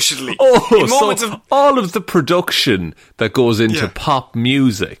emotionally. All of the production that goes into pop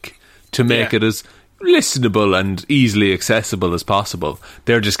music to make it as listenable and easily accessible as possible,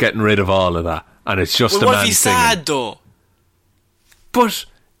 they're just getting rid of all of that, and it's just a man singing. What if he's sad though? But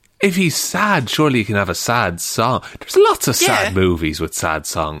if he's sad, surely he can have a sad song. There's lots of sad movies with sad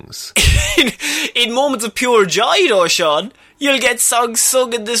songs. In moments of pure joy though, Sean, you'll get songs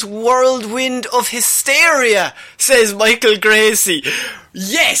sung in this whirlwind of hysteria, says Michael Gracie.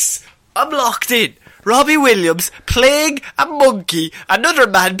 Yes, I'm locked in. Robbie Williams playing a monkey, another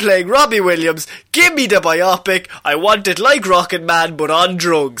man playing Robbie Williams. Give me the biopic. I want it like Rocket Man, but on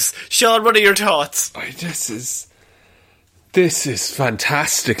drugs. Sean, what are your thoughts? This is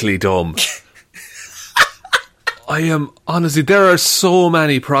fantastically dumb. I am, honestly, there are so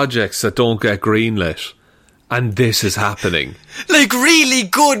many projects that don't get greenlit, and this is happening. Like really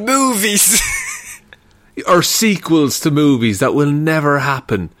good movies. Or sequels to movies that will never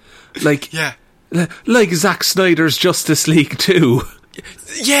happen. Like Zack Snyder's Justice League 2.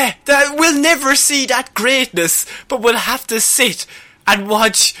 Yeah, that we'll never see that greatness, but we'll have to sit and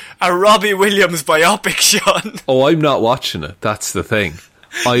watch a Robbie Williams biopic, Sean. Oh, I'm not watching it. That's the thing.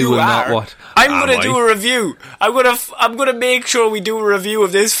 I will not watch. I'm going to do a review. I'm going to make sure we do a review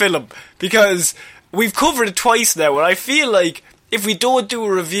of this film, because we've covered it twice now, and I feel like if we don't do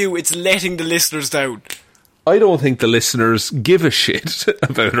a review, it's letting the listeners down. I don't think the listeners give a shit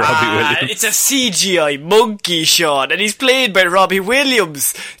about Robbie Williams. It's a CGI monkey, Sean, and he's played by Robbie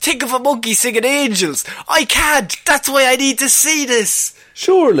Williams. Think of a monkey singing Angels. I can't. That's why I need to see this.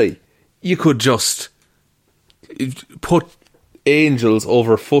 Surely you could just put Angels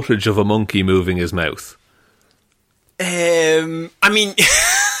over footage of a monkey moving his mouth. I mean,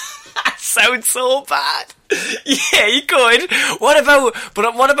 that sounds so bad. Yeah, you could. What about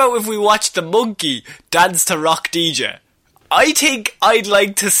if we watched the monkey dance to Rock DJ? I think I'd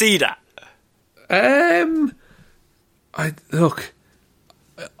like to see that. But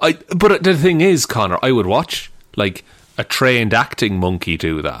the thing is, Connor, I would watch like a trained acting monkey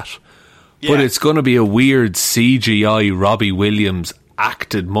do that. Yeah. But it's going to be a weird CGI Robbie Williams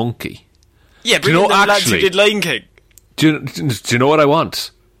acted monkey. Yeah, bring in the lads who did Lion King. Do you know what I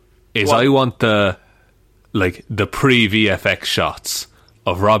want? I want the pre-VFX shots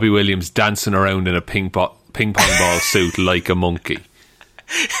of Robbie Williams dancing around in a ping pong ball suit like a monkey.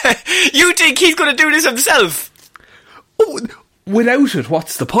 You think he's going to do this himself? Oh, without it,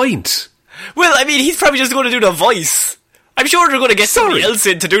 what's the point? Well, I mean, he's probably just going to do the voice. I'm sure they're going to get somebody else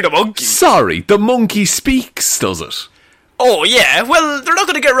in to do the monkey. Sorry, the monkey speaks, does it? Oh, yeah. Well, they're not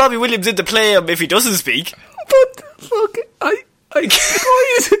going to get Robbie Williams in to play him if he doesn't speak. But, look, why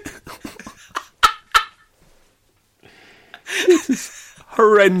is it... This is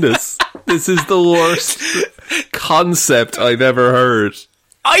horrendous. This is the worst concept I've ever heard.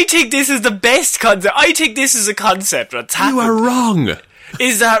 I think this is the best concept. I think this is a concept that's happened. You are wrong.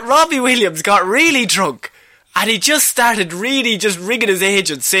 Is that Robbie Williams got really drunk and he just started really just ringing his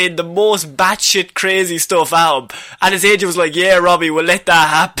agent saying the most batshit crazy stuff at him, and his agent was like, yeah, Robbie, we'll let that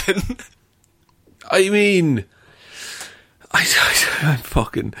happen. I mean, I'm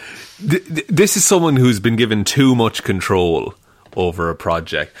fucking... This is someone who's been given too much control over a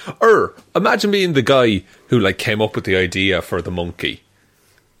project. Or imagine being the guy who came up with the idea for the monkey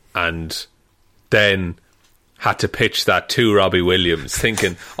and then had to pitch that to Robbie Williams,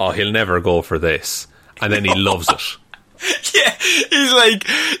 thinking, oh, he'll never go for this, and then he loves it. Yeah, he's like,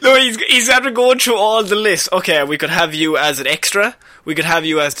 no, he's after going through all the lists. Okay, we could have you as an extra. We could have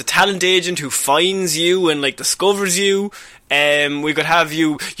you as the talent agent who finds you and discovers you. We could have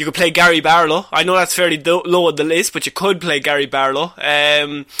you could play Gary Barlow. I know that's fairly low on the list, but you could play Gary Barlow.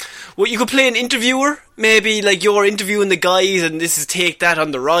 You could play an interviewer, maybe you're interviewing the guys and this is Take That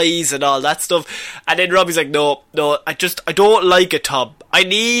on the Rise and all that stuff. And then Robbie's like, no, I don't like it, Tom. I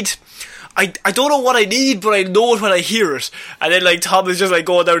don't know what I need, but I know it when I hear it. And then Tom is just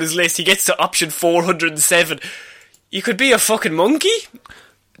going down his list. He gets to option 407. You could be a fucking monkey?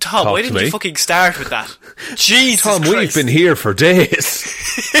 Tom, why didn't you fucking start with that? Jesus Tom, Christ. We've been here for days.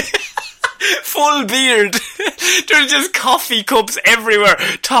 Full beard. There's just coffee cups everywhere.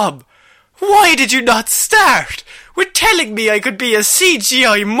 Tom, why did you not start with telling me I could be a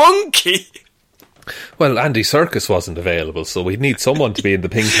CGI monkey? Well, Andy Serkis wasn't available, so we'd need someone to be in the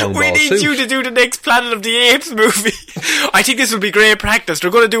ping pong ball suit. We need you to do the next Planet of the Apes movie. I think this will be great practice.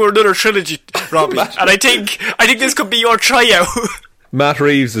 They're going to do another trilogy, Robbie, and I think this could be your tryout. Matt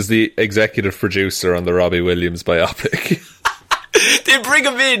Reeves is the executive producer on the Robbie Williams biopic. They bring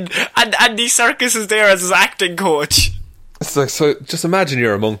him in, and Andy Serkis is there as his acting coach. It's like, so just imagine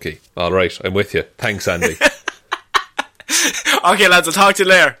you're a monkey. All right, I'm with you. Thanks, Andy. Okay, lads, I'll talk to you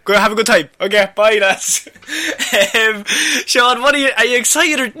later. Go have a good time. Okay, bye, lads. Sean, what are you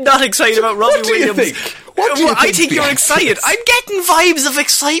excited or not excited about Robbie Williams? What do you think? What do you I think you're excited. I'm getting vibes of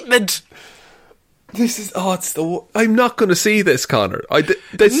excitement. This is I'm not going to see this, Connor.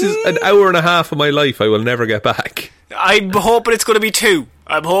 This is an hour and a half of my life I will never get back. I'm hoping it's going to be 2.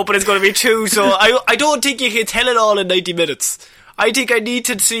 So I don't think you can tell it all in 90 minutes. I think I need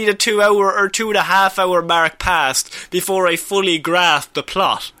to see the 2 hour or 2.5 hour mark past before I fully grasp the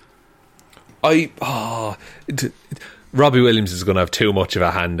plot. Robbie Williams is going to have too much of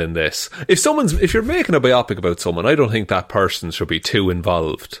a hand in this. If you're making a biopic about someone, I don't think that person should be too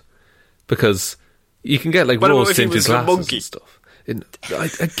involved, because you can get like rose tinted glasses and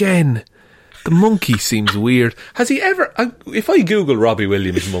stuff. Again, the monkey seems weird. Has he ever? If I Google Robbie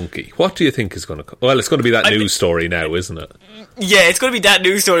Williams monkey, what do you think is going to come? Well, it's going to be that news story now, isn't it? Yeah, it's going to be that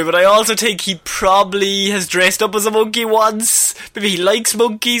news story. But I also think he probably has dressed up as a monkey once. Maybe he likes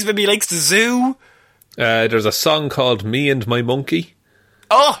monkeys. Maybe he likes the zoo. There's a song called "Me and My Monkey."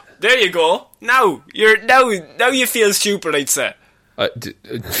 Oh, there you go. Now you feel stupid, I'd say.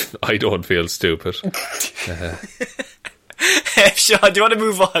 I don't feel stupid. Sean, do you want to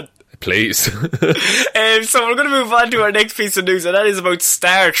move on? Please. So we're going to move on to our next piece of news, and that is about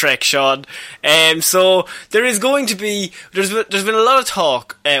Star Trek, Sean. So there is going to be... There's been a lot of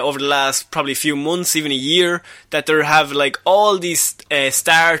talk over the last probably few months, even a year, that there have like all these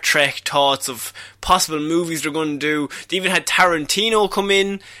Star Trek thoughts of possible movies they're going to do. They even had Tarantino come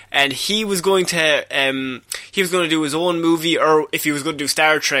in, and he was going to do his own movie, or if he was going to do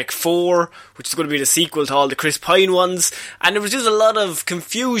Star Trek 4, which is going to be the sequel to all the Chris Pine ones. And there was just a lot of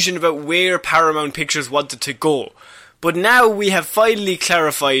confusion about where Paramount Pictures wanted to go. But now we have finally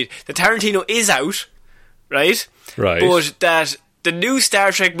clarified that Tarantino is out, right? Right. But that the new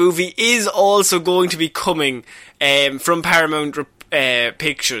Star Trek movie is also going to be coming from Paramount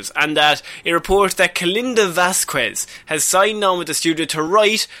Pictures, and that it reports that Kalinda Vasquez has signed on with the studio to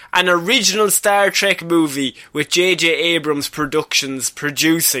write an original Star Trek movie with J.J. Abrams Productions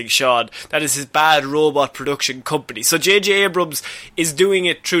producing, Sean. That is his Bad Robot production company. So J.J. Abrams is doing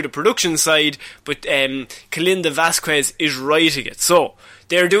it through the production side, but Kalinda Vasquez is writing it. So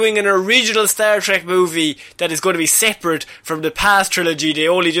they're doing an original Star Trek movie that is going to be separate from the past trilogy they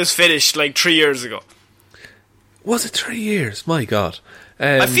only just finished like 3 years ago. Was it 3 years? My God.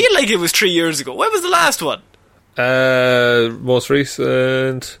 I feel like it was 3 years ago. When was the last one? Most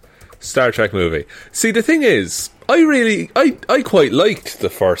recent Star Trek movie. See, the thing is, I quite liked the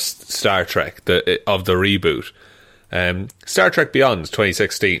first Star Trek of the reboot. Star Trek Beyond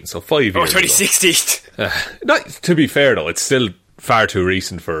 2016, so 5 years 2016. ago. Not, to be fair though, it's still far too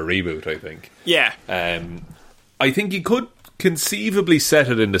recent for a reboot, I think. Yeah. I think you could conceivably set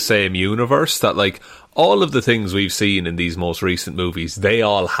it in the same universe, that like all of the things we've seen in these most recent movies, they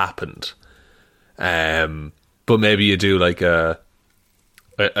all happened. But maybe you do like a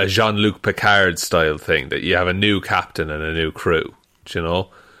Jean-Luc Picard style thing, that you have a new captain and a new crew, do you know?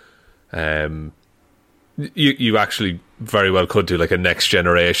 You actually very well could do like a Next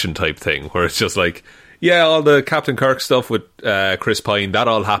Generation type thing, where it's just like, yeah, all the Captain Kirk stuff with Chris Pine, that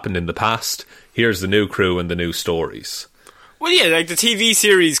all happened in the past. Here's the new crew and the new stories. Well, yeah, like the TV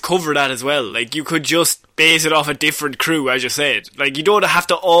series cover that as well. Like, you could just base it off a different crew, as you said. Like, you don't have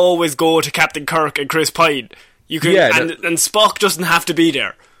to always go to Captain Kirk and Chris Pine. You can, yeah, and Spock doesn't have to be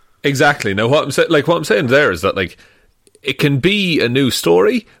there. Exactly. Now, what I'm saying there is that, like, it can be a new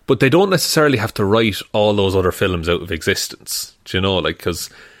story, but they don't necessarily have to write all those other films out of existence. Do you know? Like,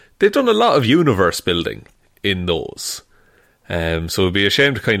 because they've done a lot of universe building in those. So it'd be a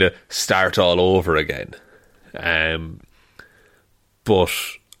shame to kind of start all over again. But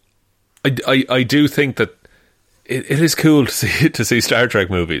I do think that it is cool to see Star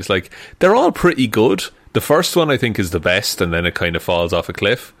Trek movies. Like, they're all pretty good. The first one I think is the best, and then it kind of falls off a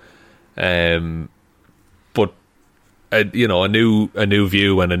cliff. But you know, a new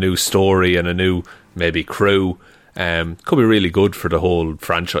view and a new story and a new maybe crew could be really good for the whole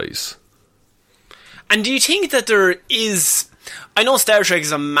franchise. And do you think that there is... I know Star Trek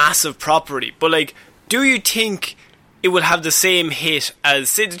is a massive property, but like, do you think it will have the same hit as,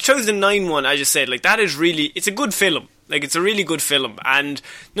 say, the 2009 one, as you said? Like, that is really... It's a good film. Like, it's a really good film. And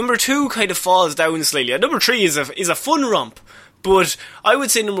number 2 kind of falls down slightly. And number 3 is a fun romp. But I would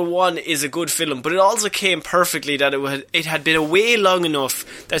say number 1 is a good film. But it also came perfectly that it had been away long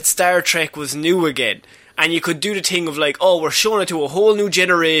enough that Star Trek was new again. and you could do the thing of like, oh, we're showing it to a whole new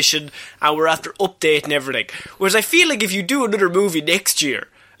generation, and we're after updating everything. Whereas I feel like if you do another movie next year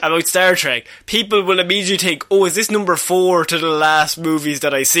about Star Trek, people will immediately think, oh, is this number 4 to the last movies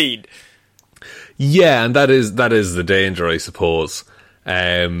that I seen? Yeah, and that is the danger, I suppose.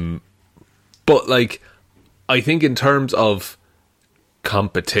 But like, I think in terms of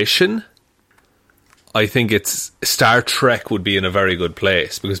competition, I think it's Star Trek would be in a very good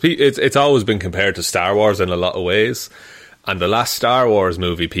place, because it's always been compared to Star Wars in a lot of ways, and the last Star Wars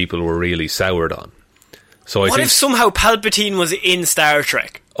movie people were really soured on. So what if somehow Palpatine was in Star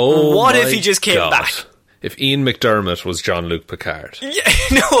Trek? Oh, what if he just came back? If Ian McDermott was Jean-Luc Picard. Yeah,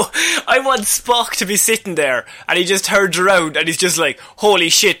 no, I want Spock to be sitting there, and he just turns around, and he's just like, holy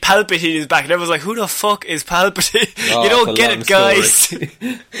shit, Palpatine is back. And everyone's like, who the fuck is Palpatine? Oh, you don't get it, guys.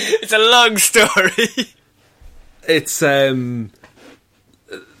 It's a long story. It's,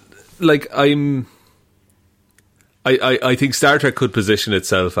 like, I think Star Trek could position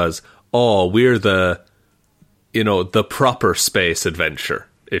itself as, oh, we're the proper space adventure,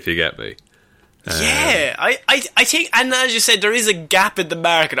 if you get me. Yeah, I think, and as you said, there is a gap in the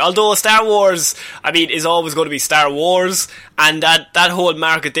market. Although Star Wars, I mean, is always going to be Star Wars, and that whole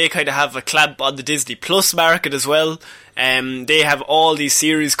market, they kind of have a clamp on the Disney Plus market as well. They have all these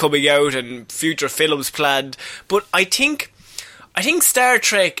series coming out and future films planned. But I think Star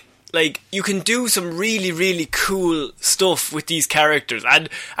Trek, like, you can do some really, really cool stuff with these characters, and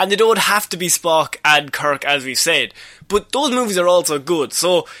they don't have to be Spock and Kirk, as we've said. But those movies are also good,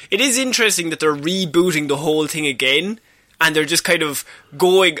 so it is interesting that they're rebooting the whole thing again, and they're just kind of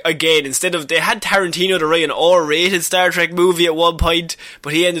going again. Instead of, they had Tarantino to write an R-rated Star Trek movie at one point,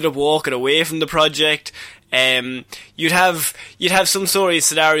 but he ended up walking away from the project. You'd have some sort of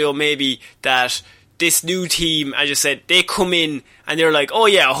scenario maybe that this new team, as you said, they come in and they're like, oh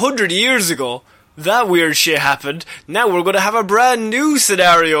yeah, 100 years ago, that weird shit happened. Now we're going to have a brand new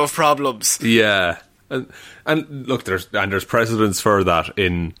scenario of problems. Yeah. And look, there's precedents for that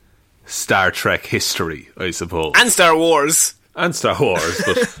in Star Trek history, I suppose. And Star Wars.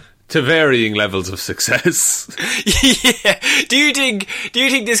 But to varying levels of success. Yeah. Do you think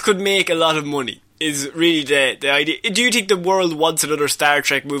this could make a lot of money? Is really the idea. Do you think the world wants another Star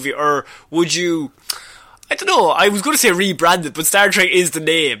Trek movie, or would you, I don't know, I was going to say rebrand it, but Star Trek is the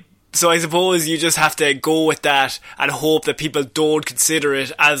name, so I suppose you just have to go with that and hope that people don't consider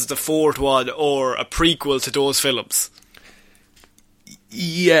it as the fourth one or a prequel to those films.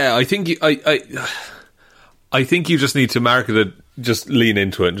 Yeah, I think I think you just need to market it, just lean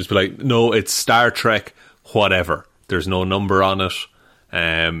into it and just be like, no, it's Star Trek whatever, there's no number on it.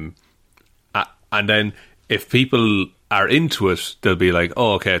 And then if people are into it, they'll be like,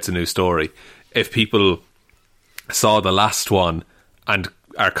 oh, okay, it's a new story. If people saw the last one and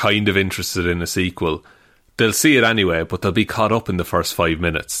are kind of interested in a sequel, they'll see it anyway, but they'll be caught up in the first 5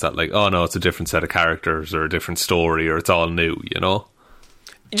 minutes that, like, oh no, it's a different set of characters or a different story or it's all new, you know?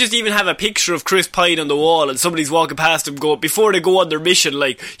 You just even have a picture of Chris Pine on the wall and somebody's walking past him before they go on their mission,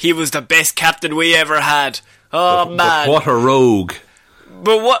 like, he was the best captain we ever had. Oh, man. But what a rogue.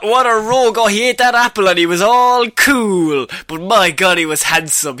 But what a rogue. Oh, he ate that apple and he was all cool. But my God, he was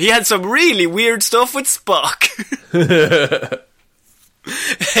handsome. He had some really weird stuff with Spock.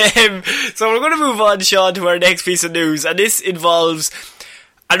 So we're going to move on, Sean, to our next piece of news. And this involves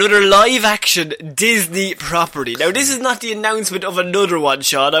another live-action Disney property. Now, this is not the announcement of another one,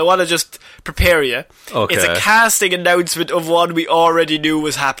 Sean. I want to just prepare you. Okay. It's a casting announcement of one we already knew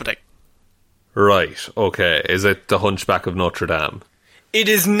was happening. Right, okay. Is it The Hunchback of Notre Dame? It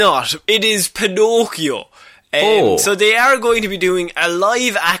is not. It is Pinocchio. Oh. So they are going to be doing a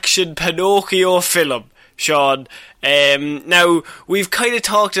live-action Pinocchio film, Sean. Now, we've kind of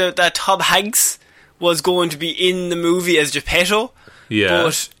talked about that Tom Hanks was going to be in the movie as Geppetto. Yeah.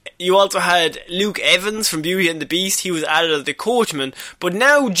 But you also had Luke Evans from Beauty and the Beast. He was added as the coachman. But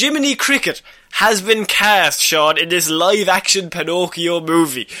now Jiminy Cricket has been cast, Sean, in this live-action Pinocchio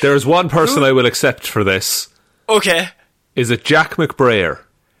movie. There's one person I will accept for this. Okay. Is it Jack McBrayer?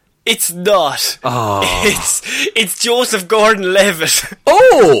 It's not. Oh. It's Joseph Gordon-Levitt.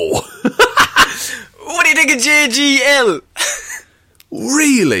 Oh! What do you think of JGL?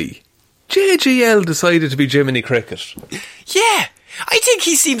 Really? JGL decided to be Jiminy Cricket? Yeah. I think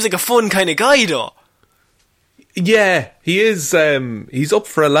he seems like a fun kind of guy, though. Yeah, he is. He's up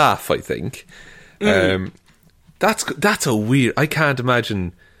for a laugh, I think. That's a weird. I can't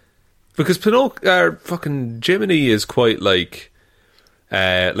imagine, because fucking Jiminy is quite like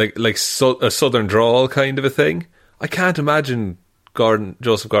a Southern drawl kind of a thing. I can't imagine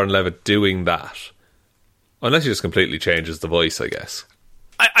Joseph Gordon-Levitt doing that, unless he just completely changes the voice, I guess.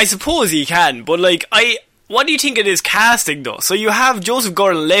 I suppose he can, but like I What do you think it is casting, though? So you have Joseph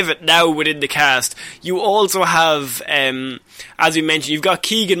Gordon-Levitt now within the cast. You also have, as we mentioned, you've got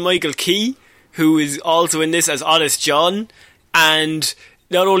Keegan-Michael Key, who is also in this as Honest John. And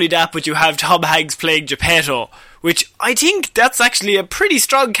not only that, but you have Tom Hanks playing Geppetto, which I think that's actually a pretty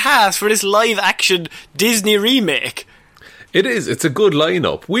strong cast for this live-action Disney remake. It is. It's a good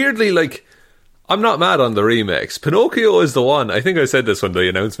lineup. Weirdly, like, I'm not mad on the remakes. Pinocchio is the one. I think I said this when the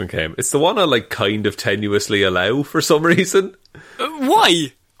announcement came. It's the one I, like, kind of tenuously allow for some reason.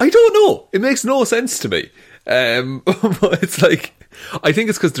 Why? I don't know. It makes no sense to me. But it's like, I think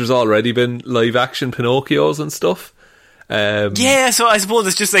it's because there's already been live-action Pinocchios and stuff. Yeah, so I suppose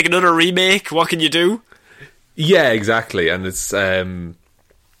it's just like another remake. What can you do? Yeah, exactly. And I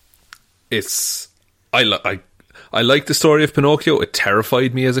like the story of Pinocchio. It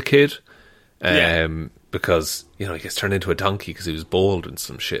terrified me as a kid. Because, you know, he gets turned into a donkey because he was bold and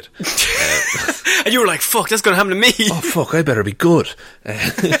some shit. And you were like, fuck, that's going to happen to me. Oh, fuck, I better be good.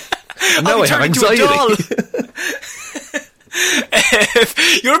 And now I have anxiety.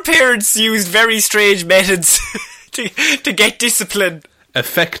 Your parents used very strange methods to get discipline.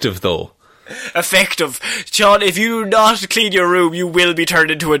 Effective, though. Effective. Sean, if you do not clean your room, you will be turned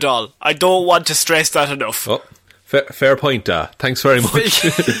into a doll. I don't want to stress that enough. Oh, fair point, Thanks very much.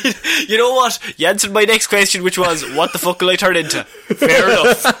 You know what? You answered my next question, which was, what the fuck will I turn into? Fair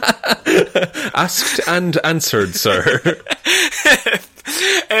enough. Asked and answered, sir.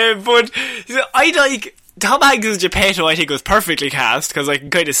 But I like... Tom Hanks' Geppetto, I think, was perfectly cast, because I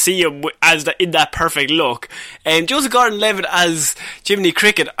can kind of see him as in that perfect look. And Joseph Gordon-Levitt as Jiminy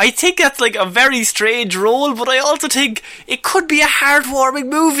Cricket, I think that's like a very strange role, but I also think it could be a heartwarming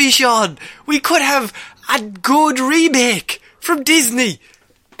movie, Sean. We could have a good remake from Disney.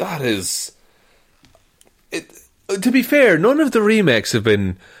 That is... to be fair, none of the remakes have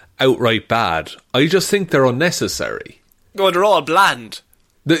been outright bad. I just think they're unnecessary. Oh, they're all bland.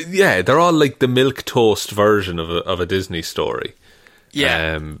 They're all like the milquetoast version of a Disney story.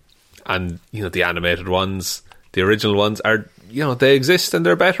 Yeah. And, you know, the animated ones, the original ones are, you know, they exist and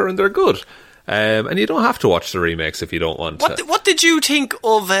they're better and they're good. And you don't have to watch the remakes if you don't want to. What did you think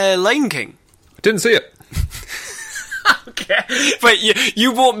of Lion King? Didn't see it. Okay. But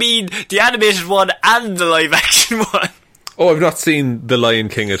you won't mean the animated one and the live action one. Oh, I've not seen The Lion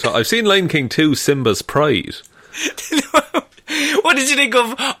King at all. I've seen Lion King 2, Simba's Pride. What did you think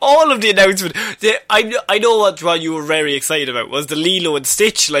of all of the announcement? I know what you were very excited about was the Lilo and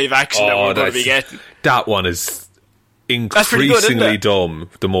Stitch live action that we're going to be getting. That one is increasingly dumb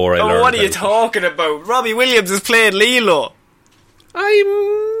the more I learn. What are you talking about? Robbie Williams is playing Lilo.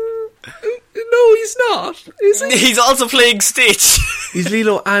 No, he's not. Is he? He's also playing Stitch. He's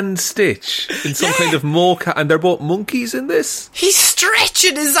Lilo and Stitch in some kind of mocha, and they're both monkeys in this. He's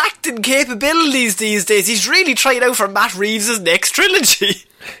stretching his acting capabilities these days. He's really trying out for Matt Reeves' next trilogy.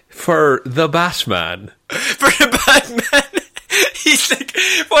 For the Batman. For the Batman. He's like,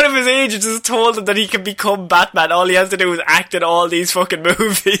 one of his agents has told him that he can become Batman. All he has to do is act in all these fucking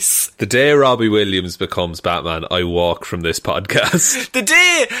movies. The day Robbie Williams becomes Batman, I walk from this podcast. The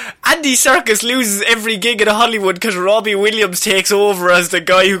day Andy Serkis loses every gig in Hollywood because Robbie Williams takes over as the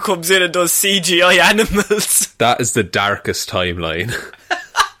guy who comes in and does CGI animals. That is the darkest timeline.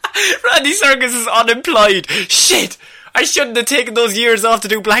 Andy Serkis is unemployed. Shit! I shouldn't have taken those years off to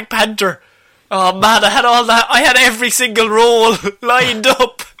do Black Panther. Oh man, I had all that. I had every single role lined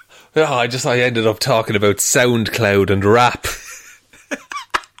up. Oh, I ended up talking about SoundCloud and rap.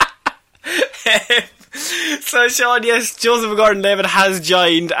 So Sean, yes, Joseph Gordon-Levitt has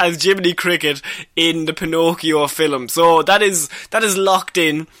joined as Jiminy Cricket in the Pinocchio film. So that is locked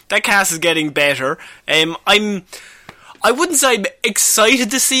in. That cast is getting better. I wouldn't say I'm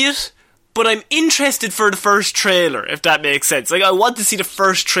excited to see it, but I'm interested for the first trailer, if that makes sense. Like, I want to see the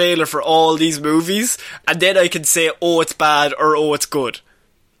first trailer for all these movies, and then I can say, oh, it's bad, or oh, it's good.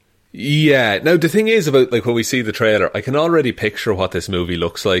 Yeah. Now, the thing is about, like, when we see the trailer, I can already picture what this movie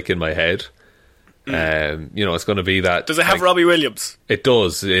looks like in my head. You know, it's going to be that... Does it have Robbie Williams? It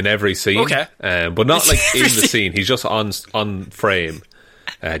does, in every scene. Okay. But not, like, in the scene. He's just on frame,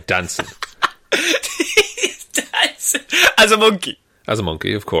 dancing. He's dancing as a monkey. As a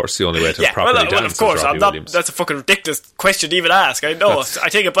monkey, of course, the only way to properly dance of course, is Robbie Williams. That's a fucking ridiculous question to even ask. I know, I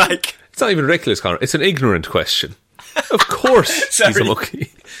take it back. It's not even ridiculous, Connor. It's an ignorant question. Of course he's a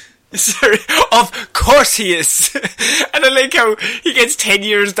monkey. Sorry, of course he is. And I like how he gets 10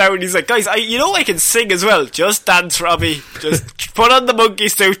 years down and he's like, guys, I can sing as well. Just dance, Robbie. Just put on the monkey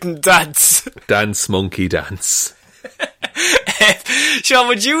suit and dance. Dance, monkey, dance. Sean,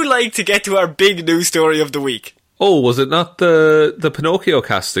 would you like to get to our big news story of the week? Oh, was it not the Pinocchio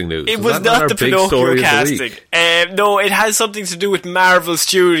casting news? It was not the Pinocchio casting. No, it has something to do with Marvel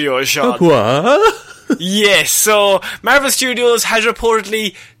Studios, Sean. What? Yes, so Marvel Studios has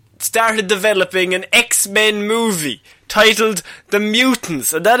reportedly started developing an X-Men movie titled The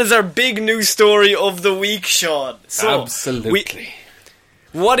Mutants, and that is our big news story of the week, Sean. So, absolutely.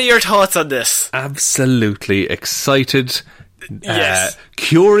 What are your thoughts on this? Absolutely excited. Yes.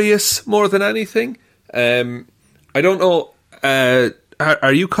 Curious more than anything. I don't know.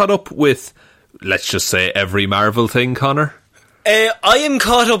 Are you caught up with, let's just say, every Marvel thing, Connor? I am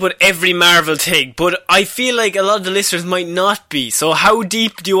caught up with every Marvel thing, but I feel like a lot of the listeners might not be. So how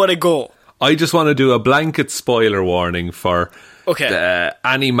deep do you want to go? I just want to do a blanket spoiler warning for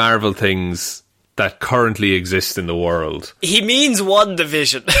any Marvel things that currently exist in the world. He means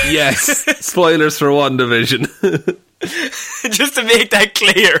WandaVision. Yes, spoilers for WandaVision. Just to make that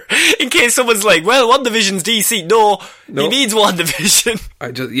clear, in case someone's like, well, WandaVision's DC. No, he means WandaVision.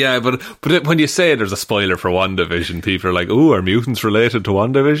 But when you say there's a spoiler for WandaVision, people are like, ooh, are mutants related to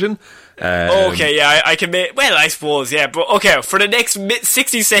WandaVision? Okay, yeah, I can make, well, I suppose, yeah, but okay, for the next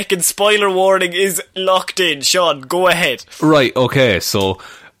 60 seconds, spoiler warning is locked in. Sean, go ahead. Right, okay, so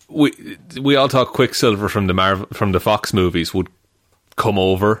we all thought Quicksilver from the Fox movies would come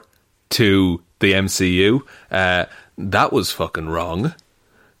over to the MCU. That was fucking wrong.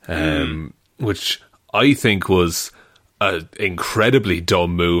 Which I think was an incredibly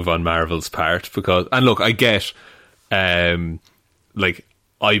dumb move on Marvel's part, because, and look, I get, like,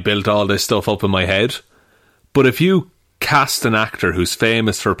 I built all this stuff up in my head, but if you cast an actor who's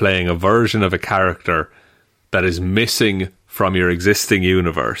famous for playing a version of a character that is missing from your existing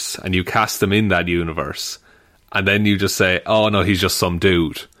universe, and you cast them in that universe, and then you just say, oh no, he's just some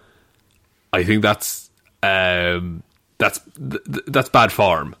dude, I think that's bad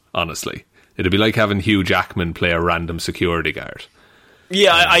form, honestly. It'd be like having Hugh Jackman play a random security guard.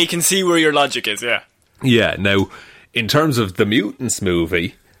 Yeah, I can see where your logic is, yeah. Yeah, now, in terms of the Mutants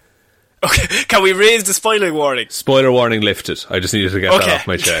movie... Okay, can we raise the spoiler warning? Spoiler warning lifted. I just needed to get that off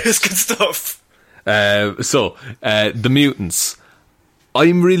my chest. That's good stuff. The Mutants.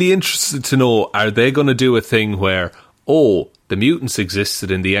 I'm really interested to know, are they going to do a thing where, the mutants existed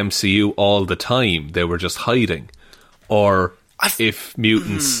in the MCU all the time, they were just hiding? Or if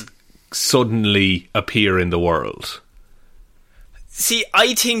mutants suddenly appear in the world? See,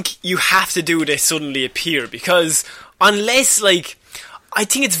 I think you have to do they suddenly appear, because unless, like, I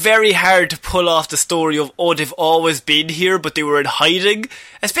think it's very hard to pull off the story of, they've always been here, but they were in hiding.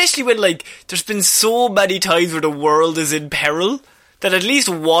 Especially when, like, there's been so many times where the world is in peril, that at least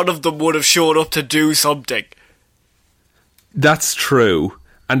one of them would have showed up to do something. That's true.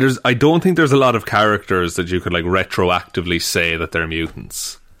 And I don't think there's a lot of characters that you could, like, retroactively say that they're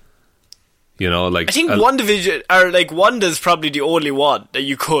mutants. You know, like... I think WandaVision, or, like, Wanda's probably the only one that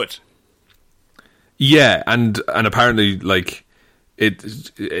you could. Yeah, and apparently, like...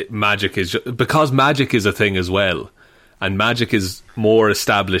 magic is because magic is a thing as well, and magic is more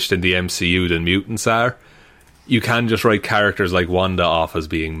established in the MCU than mutants are. You can just write characters like Wanda off as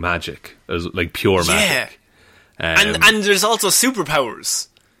being magic, as like pure magic. And there's also superpowers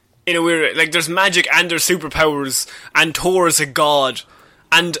in a weird way. Like, there's magic and there's superpowers, and Thor is a god,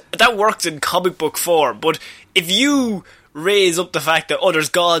 and that works in comic book form. But if you raise up the fact that there's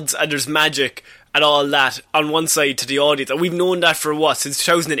gods and there's magic and all that on one side to the audience, and we've known that for what, since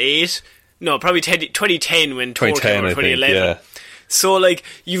 2008? No, probably 2010 when Thor came out, 2011. Yeah. So, like,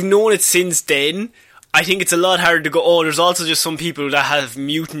 you've known it since then. I think it's a lot harder to go, there's also just some people that have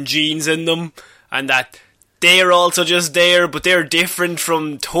mutant genes in them, and that they're also just there, but they're different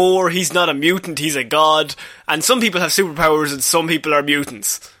from Thor. He's not a mutant, he's a god. And some people have superpowers and some people are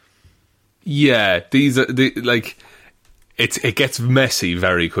mutants. Yeah, these are, like, it gets messy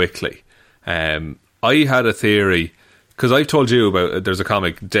very quickly. I had a theory, because I've told you about, there's a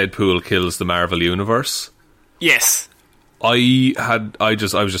comic, Deadpool Kills the Marvel Universe. Yes. I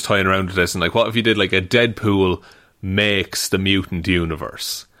was just toying around with this, and like, what if you did like a Deadpool makes the mutant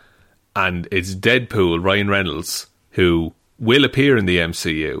universe, and it's Deadpool, Ryan Reynolds, who will appear in the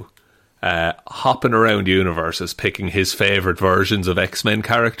MCU, hopping around universes, picking his favourite versions of X-Men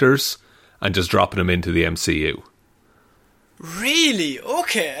characters, and just dropping them into the MCU. Really?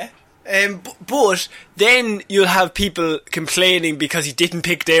 Okay. But then you'll have people complaining because he didn't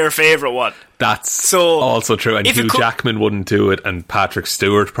pick their favourite one. That's also true. And Hugh Jackman wouldn't do it, and Patrick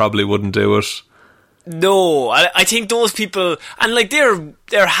Stewart probably wouldn't do it. No, I think those people, and like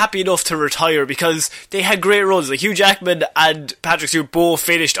they're happy enough to retire because they had great roles. Like Hugh Jackman and Patrick Stewart both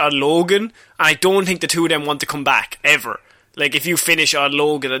finished on Logan, and I don't think the two of them want to come back ever. Like if you finish on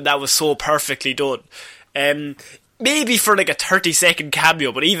Logan and that was so perfectly done. Maybe for like a 30-second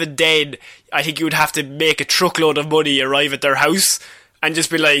cameo, but even then, I think you would have to make a truckload of money arrive at their house and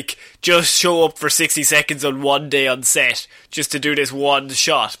just be like, just show up for 60 seconds on one day on set just to do this one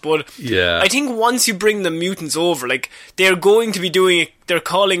shot. But yeah. I think once you bring the mutants over, like, they're going to be doing it, they're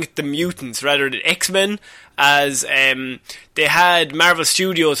calling it the Mutants rather than X-Men, as they had Marvel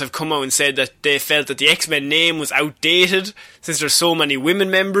Studios have come out and said that they felt that the X-Men name was outdated since there's so many women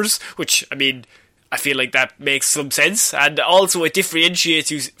members, which, I mean, I feel like that makes some sense, and also it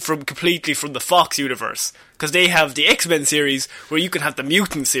differentiates you completely from the Fox universe, because they have the X-Men series where you can have the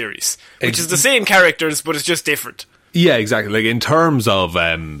Mutant series, which is the same characters but it's just different. Yeah, exactly. Like in terms of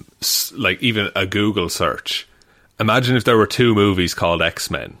like even a Google search, imagine if there were two movies called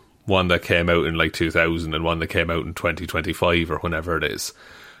X-Men, one that came out in like 2000 and one that came out in 2025 or whenever it is.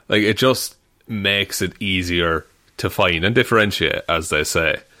 Like, it just makes it easier to find and differentiate, as they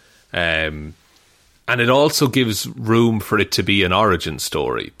say. And it also gives room for it to be an origin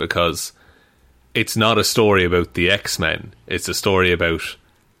story, because it's not a story about the X-Men. It's a story about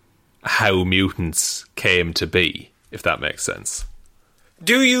how mutants came to be, if that makes sense.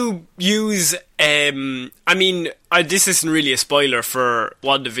 Do you use, I mean, this isn't really a spoiler for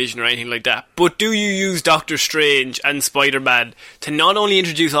WandaVision or anything like that, but do you use Doctor Strange and Spider-Man to not only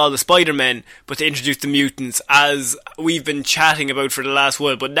introduce all the Spider-Men, but to introduce the mutants, as we've been chatting about for the last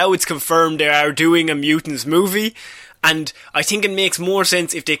while, but now it's confirmed they are doing a Mutants movie, and I think it makes more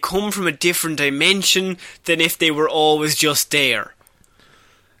sense if they come from a different dimension than if they were always just there.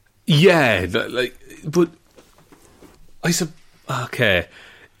 Yeah, like, but okay,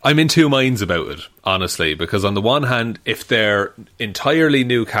 I'm in two minds about it, honestly, because on the one hand, if they're entirely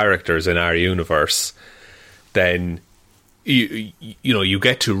new characters in our universe, then you know, you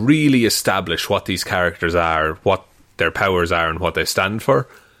get to really establish what these characters are, what their powers are, and what they stand for.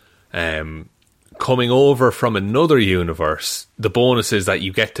 Coming over from another universe, the bonus is that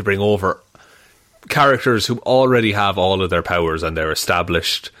you get to bring over characters who already have all of their powers and they're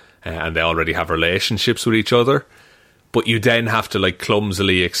established, and they already have relationships with each other. But you then have to like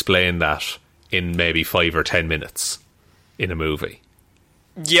clumsily explain that in maybe 5 or 10 minutes in a movie.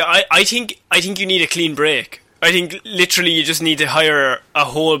 Yeah, I think you need a clean break. I think literally you just need to hire a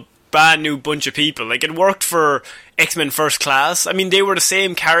whole brand new bunch of people. Like, it worked for X-Men First Class. I mean, they were the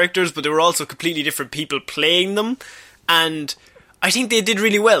same characters, but they were also completely different people playing them. And I think they did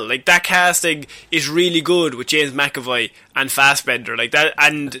really well. Like, that casting is really good with James McAvoy and Fassbender, like that,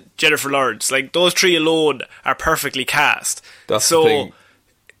 and Jennifer Lawrence. Like, those three alone are perfectly cast. That's so. The thing.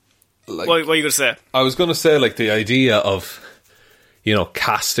 Like, what are you going to say? I was going to say, like, the idea of, you know,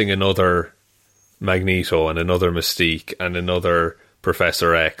 casting another Magneto and another Mystique and another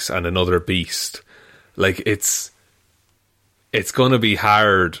Professor X and another Beast. Like, it's going to be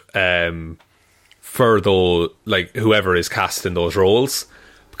hard. For like whoever is casting those roles,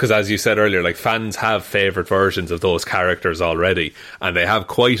 because as you said earlier, like, fans have favourite versions of those characters already, and they have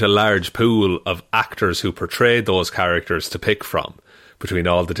quite a large pool of actors who portrayed those characters to pick from between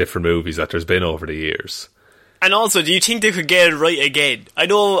all the different movies that there's been over the years. And also, do you think they could get it right again? I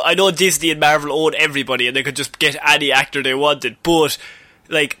know Disney and Marvel own everybody and they could just get any actor they wanted, but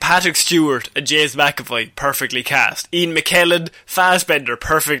like, Patrick Stewart and James McAvoy, perfectly cast. Ian McKellen, Fassbender,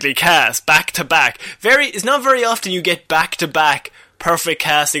 perfectly cast. Back to back. It's not very often you get back to back perfect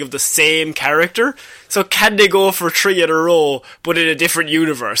casting of the same character. So can they go for 3 in a row, but in a different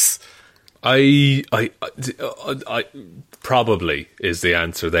universe? I probably is the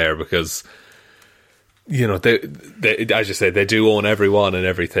answer there, because, you know, they as you say, they do own everyone and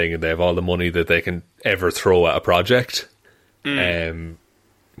everything, and they have all the money that they can ever throw at a project.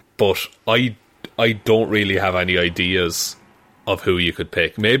 But I don't really have any ideas of who you could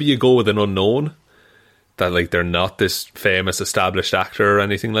pick. Maybe you go with an unknown, that like they're not this famous established actor or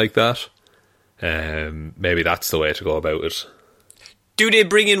anything like that. Maybe that's the way to go about it. Do they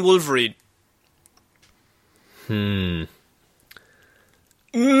bring in Wolverine?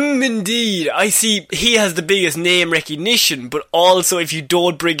 Indeed. I see he has the biggest name recognition, but also if you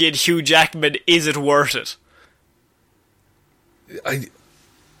don't bring in Hugh Jackman, is it worth it?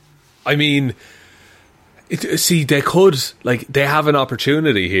 I mean, see, they could, like, they have an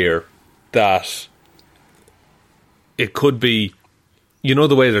opportunity here that it could be, you know,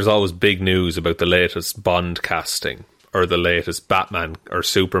 the way there's always big news about the latest Bond casting or the latest Batman or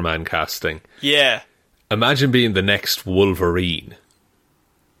Superman casting. Yeah. Imagine being the next Wolverine.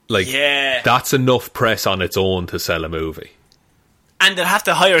 Like, yeah, that's enough press on its own to sell a movie. And they'll have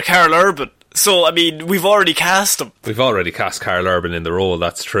to hire Karl Urban. So, I mean, we've already cast him. We've already cast Karl Urban in the role,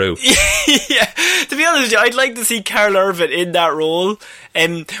 that's true. Yeah, to be honest with you, I'd like to see Karl Urban in that role.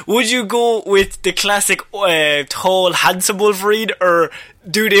 Would you go with the classic tall, handsome Wolverine, or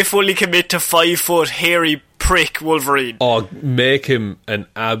do they fully commit to 5 foot, hairy prick Wolverine? Oh, make him an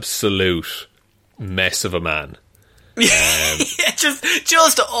absolute mess of a man. Yeah,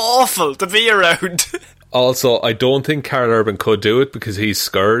 just awful to be around. Also, I don't think Karl Urban could do it because he's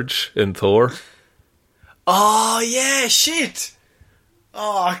Scourge in Thor. Oh, yeah, shit.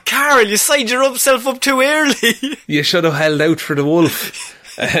 Oh, Carl, you signed yourself up too early. You should have held out for the wolf.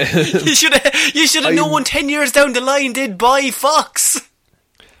 You should have known 10 years down the line they'd buy Fox.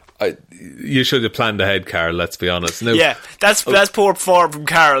 You should have planned ahead, Carl, let's be honest. Now, yeah, that's poor form from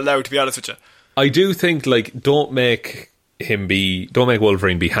Carl now, to be honest with you. I do think, like, don't make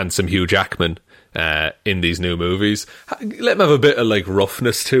Wolverine be handsome Hugh Jackman in these new movies. Let him have a bit of, like,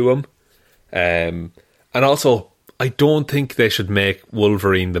 roughness to him. And also, I don't think they should make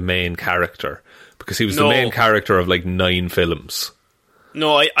Wolverine the main character, because he was the main character of, like, 9 films.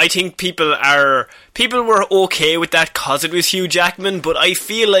 No, I think people were okay with that because it was Hugh Jackman, but I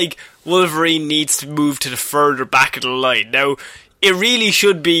feel like Wolverine needs to move to the further back of the line. Now, it really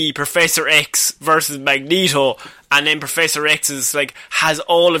should be Professor X versus Magneto, and then Professor X has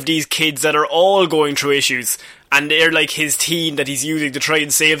all of these kids that are all going through issues, and they're like his team that he's using to try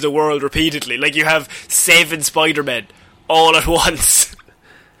and save the world repeatedly. Like, you have 7 Spider-Men all at once.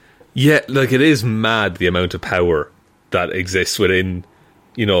 Yeah, like, it is mad the amount of power that exists within,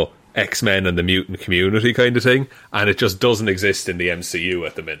 you know, X-Men and the mutant community kind of thing, and it just doesn't exist in the MCU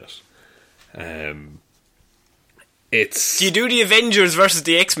at the minute. Do you do the Avengers versus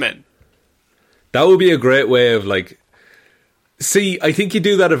the X-Men? That would be a great way of, like... See, I think you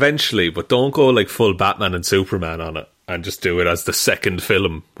do that eventually, but don't go, like, full Batman and Superman on it, and just do it as the second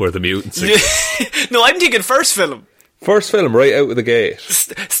film where the mutants exist. No, I'm thinking first film. First film, right out of the gate.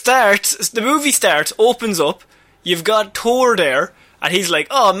 The movie starts, opens up, you've got Thor there, and he's like,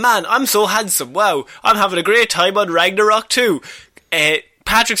 oh man, I'm so handsome, wow, I'm having a great time on Ragnarok too.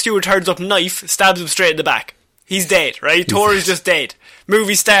 Patrick Stewart turns up, knife, stabs him straight in the back. He's dead, right? Thor is just dead.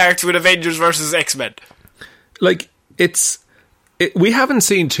 Movie starts with Avengers versus X-Men. Like, we haven't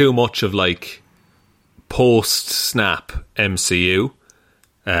seen too much of, like, post-snap MCU,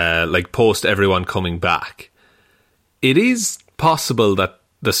 like, post everyone coming back. It is possible that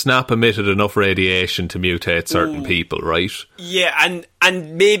the snap emitted enough radiation to mutate certain people, right? Yeah,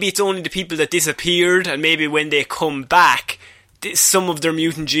 and maybe it's only the people that disappeared, and maybe when they come back, some of their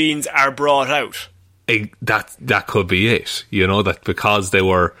mutant genes are brought out. That could be it, you know, that because they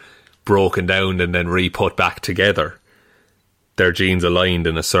were broken down and then re-put back together, their genes aligned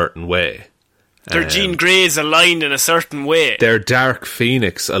in a certain way. Their Jean Grey's aligned in a certain way. Their Dark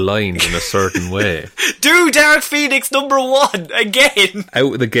Phoenix aligned in a certain way. Do Dark Phoenix #1 again.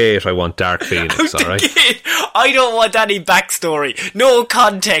 Out of the gate, I want Dark Phoenix, alright? I don't want any backstory. No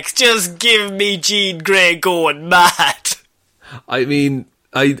context. Just give me Jean Grey going mad. I mean,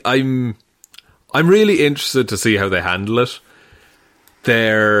 I'm really interested to see how they handle it.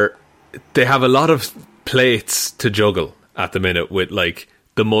 They have a lot of plates to juggle at the minute with, like,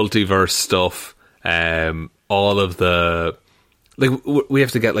 the multiverse stuff, all of the... Like, we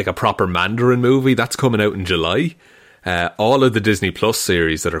have to get, like, a proper Mandarin movie. That's coming out in July. All of the Disney Plus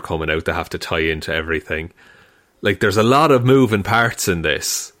series that are coming out, they have to tie into everything. Like, there's a lot of moving parts in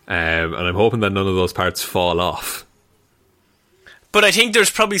this, and I'm hoping that none of those parts fall off. But I think there's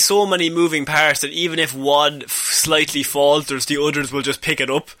probably so many moving parts that even if one slightly falters, the others will just pick it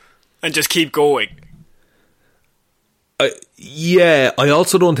up and just keep going. Yeah, I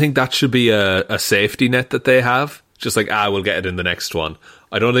also don't think that should be a safety net that they have. Just like, we'll get it in the next one.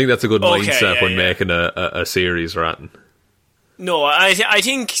 I don't think that's a good mindset when making a series or anything. No, I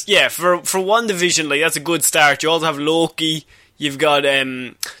think, yeah, for WandaVision, like, that's a good start. You also have Loki, you've got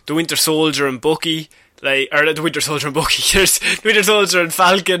the Winter Soldier and Bucky. The Winter Soldier and Bucky. There's the Winter Soldier and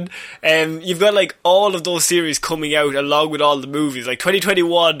Falcon. You've got, like, all of those series coming out along with all the movies. Like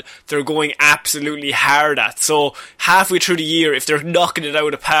 2021, they're going absolutely hard at. So halfway through the year, if they're knocking it out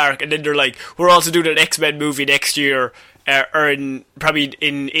of the park, and then they're like, we're also doing an X-Men movie next year, or probably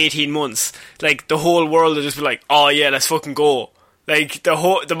in 18 months, like, the whole world will just be like, oh yeah, let's fucking go. Like,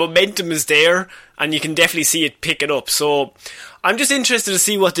 the momentum is there, and you can definitely see it picking up. So I'm just interested to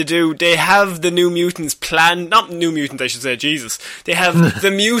see what they do. They have the New Mutants planned. Not New Mutants, I should say. Jesus. They have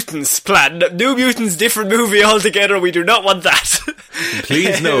the Mutants planned. New Mutants, different movie altogether. We do not want that.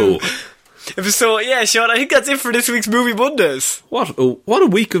 Please no. So, yeah, Sean, I think that's it for this week's Movie Mondays. What a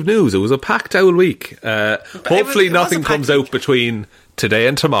week of news. It was a packed out week. Hopefully nothing comes out between today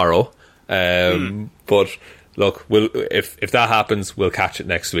and tomorrow. But look, if that happens, we'll catch it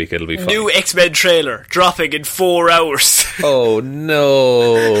next week. It'll be fun. New X-Men trailer dropping in 4 hours. Oh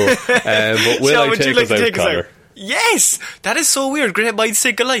no! But will Sean, I take us out, Connor? Yes! That is so weird. Great minds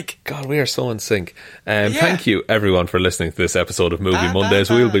think alike. God, we are so in sync. Thank you, everyone, for listening to this episode of Movie Mondays.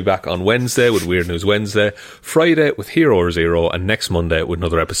 We'll be back on Wednesday with Weird News Wednesday, Friday with Hero or Zero, and next Monday with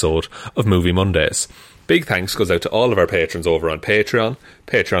another episode of Movie Mondays. Big thanks goes out to all of our patrons over on Patreon,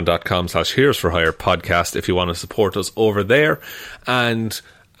 patreon.com/Heroes for Hire podcast if you want to support us over there. And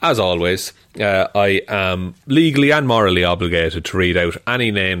as always, I am legally and morally obligated to read out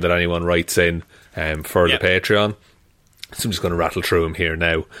any name that anyone writes in for the Patreon. So I'm just going to rattle through them here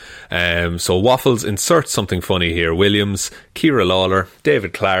now. So Waffles inserts something funny here. Williams, Ciara Lawler,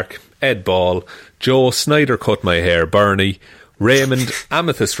 David Clark, Ed Ball, Joe Snyder cut my hair, Bernie, Raymond,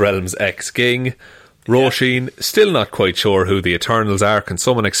 Amethyst Realms X Ging, Roisin, still not quite sure who the Eternals are. Can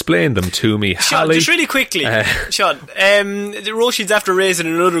someone explain them to me? Sean, Hallie, just really quickly, Sean, Roisin's after raising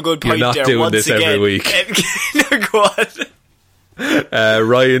another good point you're not there doing once this again. every week. No, go on.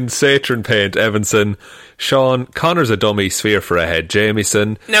 Ryan, Satron Paint, Evanson, Sean, Connor's a dummy, sphere for a head,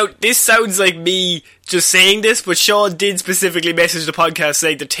 Jamieson. Now, this sounds like me just saying this, but Sean did specifically message the podcast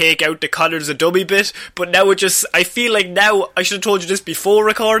saying to take out the Connor's a dummy bit, but now I feel like now, I should have told you this before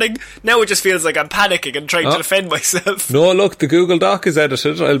recording, now it just feels like I'm panicking and trying to defend myself. No, look, the Google Doc is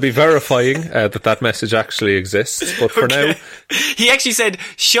edited. I'll be verifying that message actually exists, but for now... He actually said,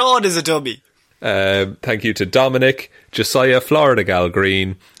 Sean is a dummy. Thank you to Dominic, Josiah, Florida Gal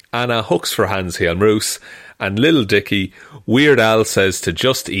Green, Anna, Hooks for Hans Hielmroos, and Lil Dicky. Weird Al says to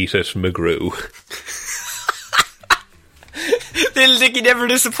just eat it, McGrew. Lil Dicky never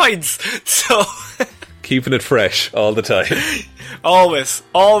disappoints, so... Keeping it fresh all the time. Always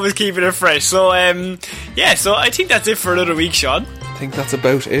keeping it fresh. So, so I think that's it for another week, Sean. I think that's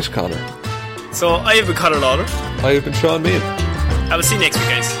about it, Connor. So, I have been Connor Lawler. I have been Sean Meehan. I will see you next week,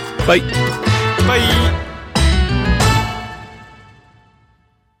 guys. Bye. Bye.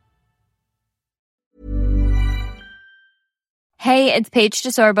 Hey, it's Paige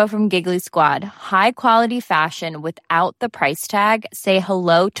DeSorbo from Giggly Squad. High quality fashion without the price tag. Say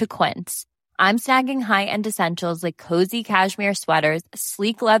hello to Quince. I'm snagging high-end essentials like cozy cashmere sweaters,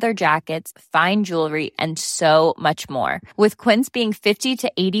 sleek leather jackets, fine jewelry, and so much more. With Quince being 50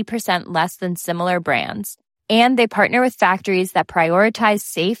 to 80% less than similar brands. And they partner with factories that prioritize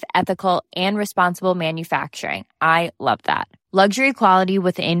safe, ethical, and responsible manufacturing. I love that. Luxury quality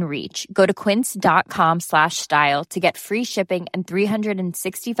within reach. Go to quince.com/style to get free shipping and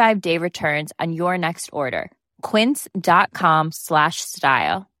 365-day returns on your next order.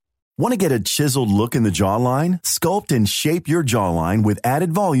 Quince.com/style. Want to get a chiseled look in the jawline? Sculpt and shape your jawline with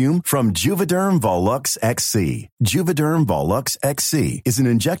added volume from Juvederm Volux XC. Juvederm Volux XC is an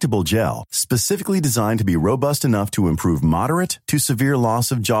injectable gel specifically designed to be robust enough to improve moderate to severe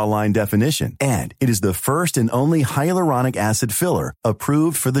loss of jawline definition. And it is the first and only hyaluronic acid filler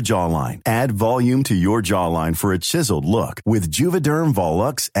approved for the jawline. Add volume to your jawline for a chiseled look with Juvederm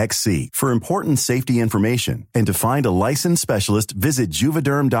Volux XC. For important safety information and to find a licensed specialist, visit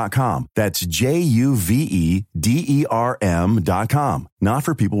Juvederm.com. That's Juvederm.com. Not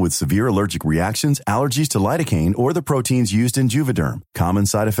for people with severe allergic reactions, allergies to lidocaine, or the proteins used in Juvederm. Common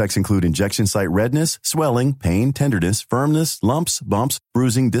side effects include injection site redness, swelling, pain, tenderness, firmness, lumps, bumps,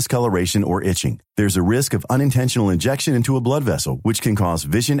 bruising, discoloration, or itching. There's a risk of unintentional injection into a blood vessel, which can cause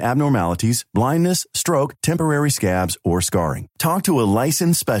vision abnormalities, blindness, stroke, temporary scabs, or scarring. Talk to a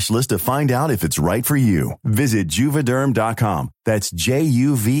licensed specialist to find out if it's right for you. Visit Juvederm.com. That's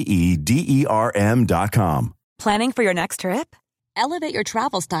Juvederm.com. Planning for your next trip? Elevate your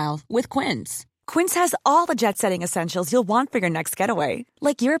travel style with Quince. Quince has all the jet-setting essentials you'll want for your next getaway,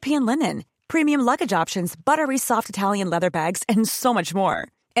 like European linen, premium luggage options, buttery soft Italian leather bags, and so much more.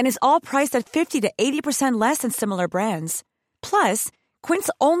 And is all priced at 50 to 80% less than similar brands. Plus, Quince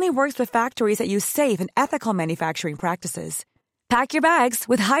only works with factories that use safe and ethical manufacturing practices. Pack your bags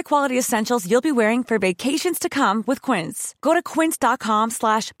with high-quality essentials you'll be wearing for vacations to come with Quince. Go to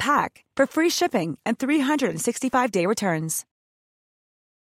quince.com/pack for free shipping and 365-day returns.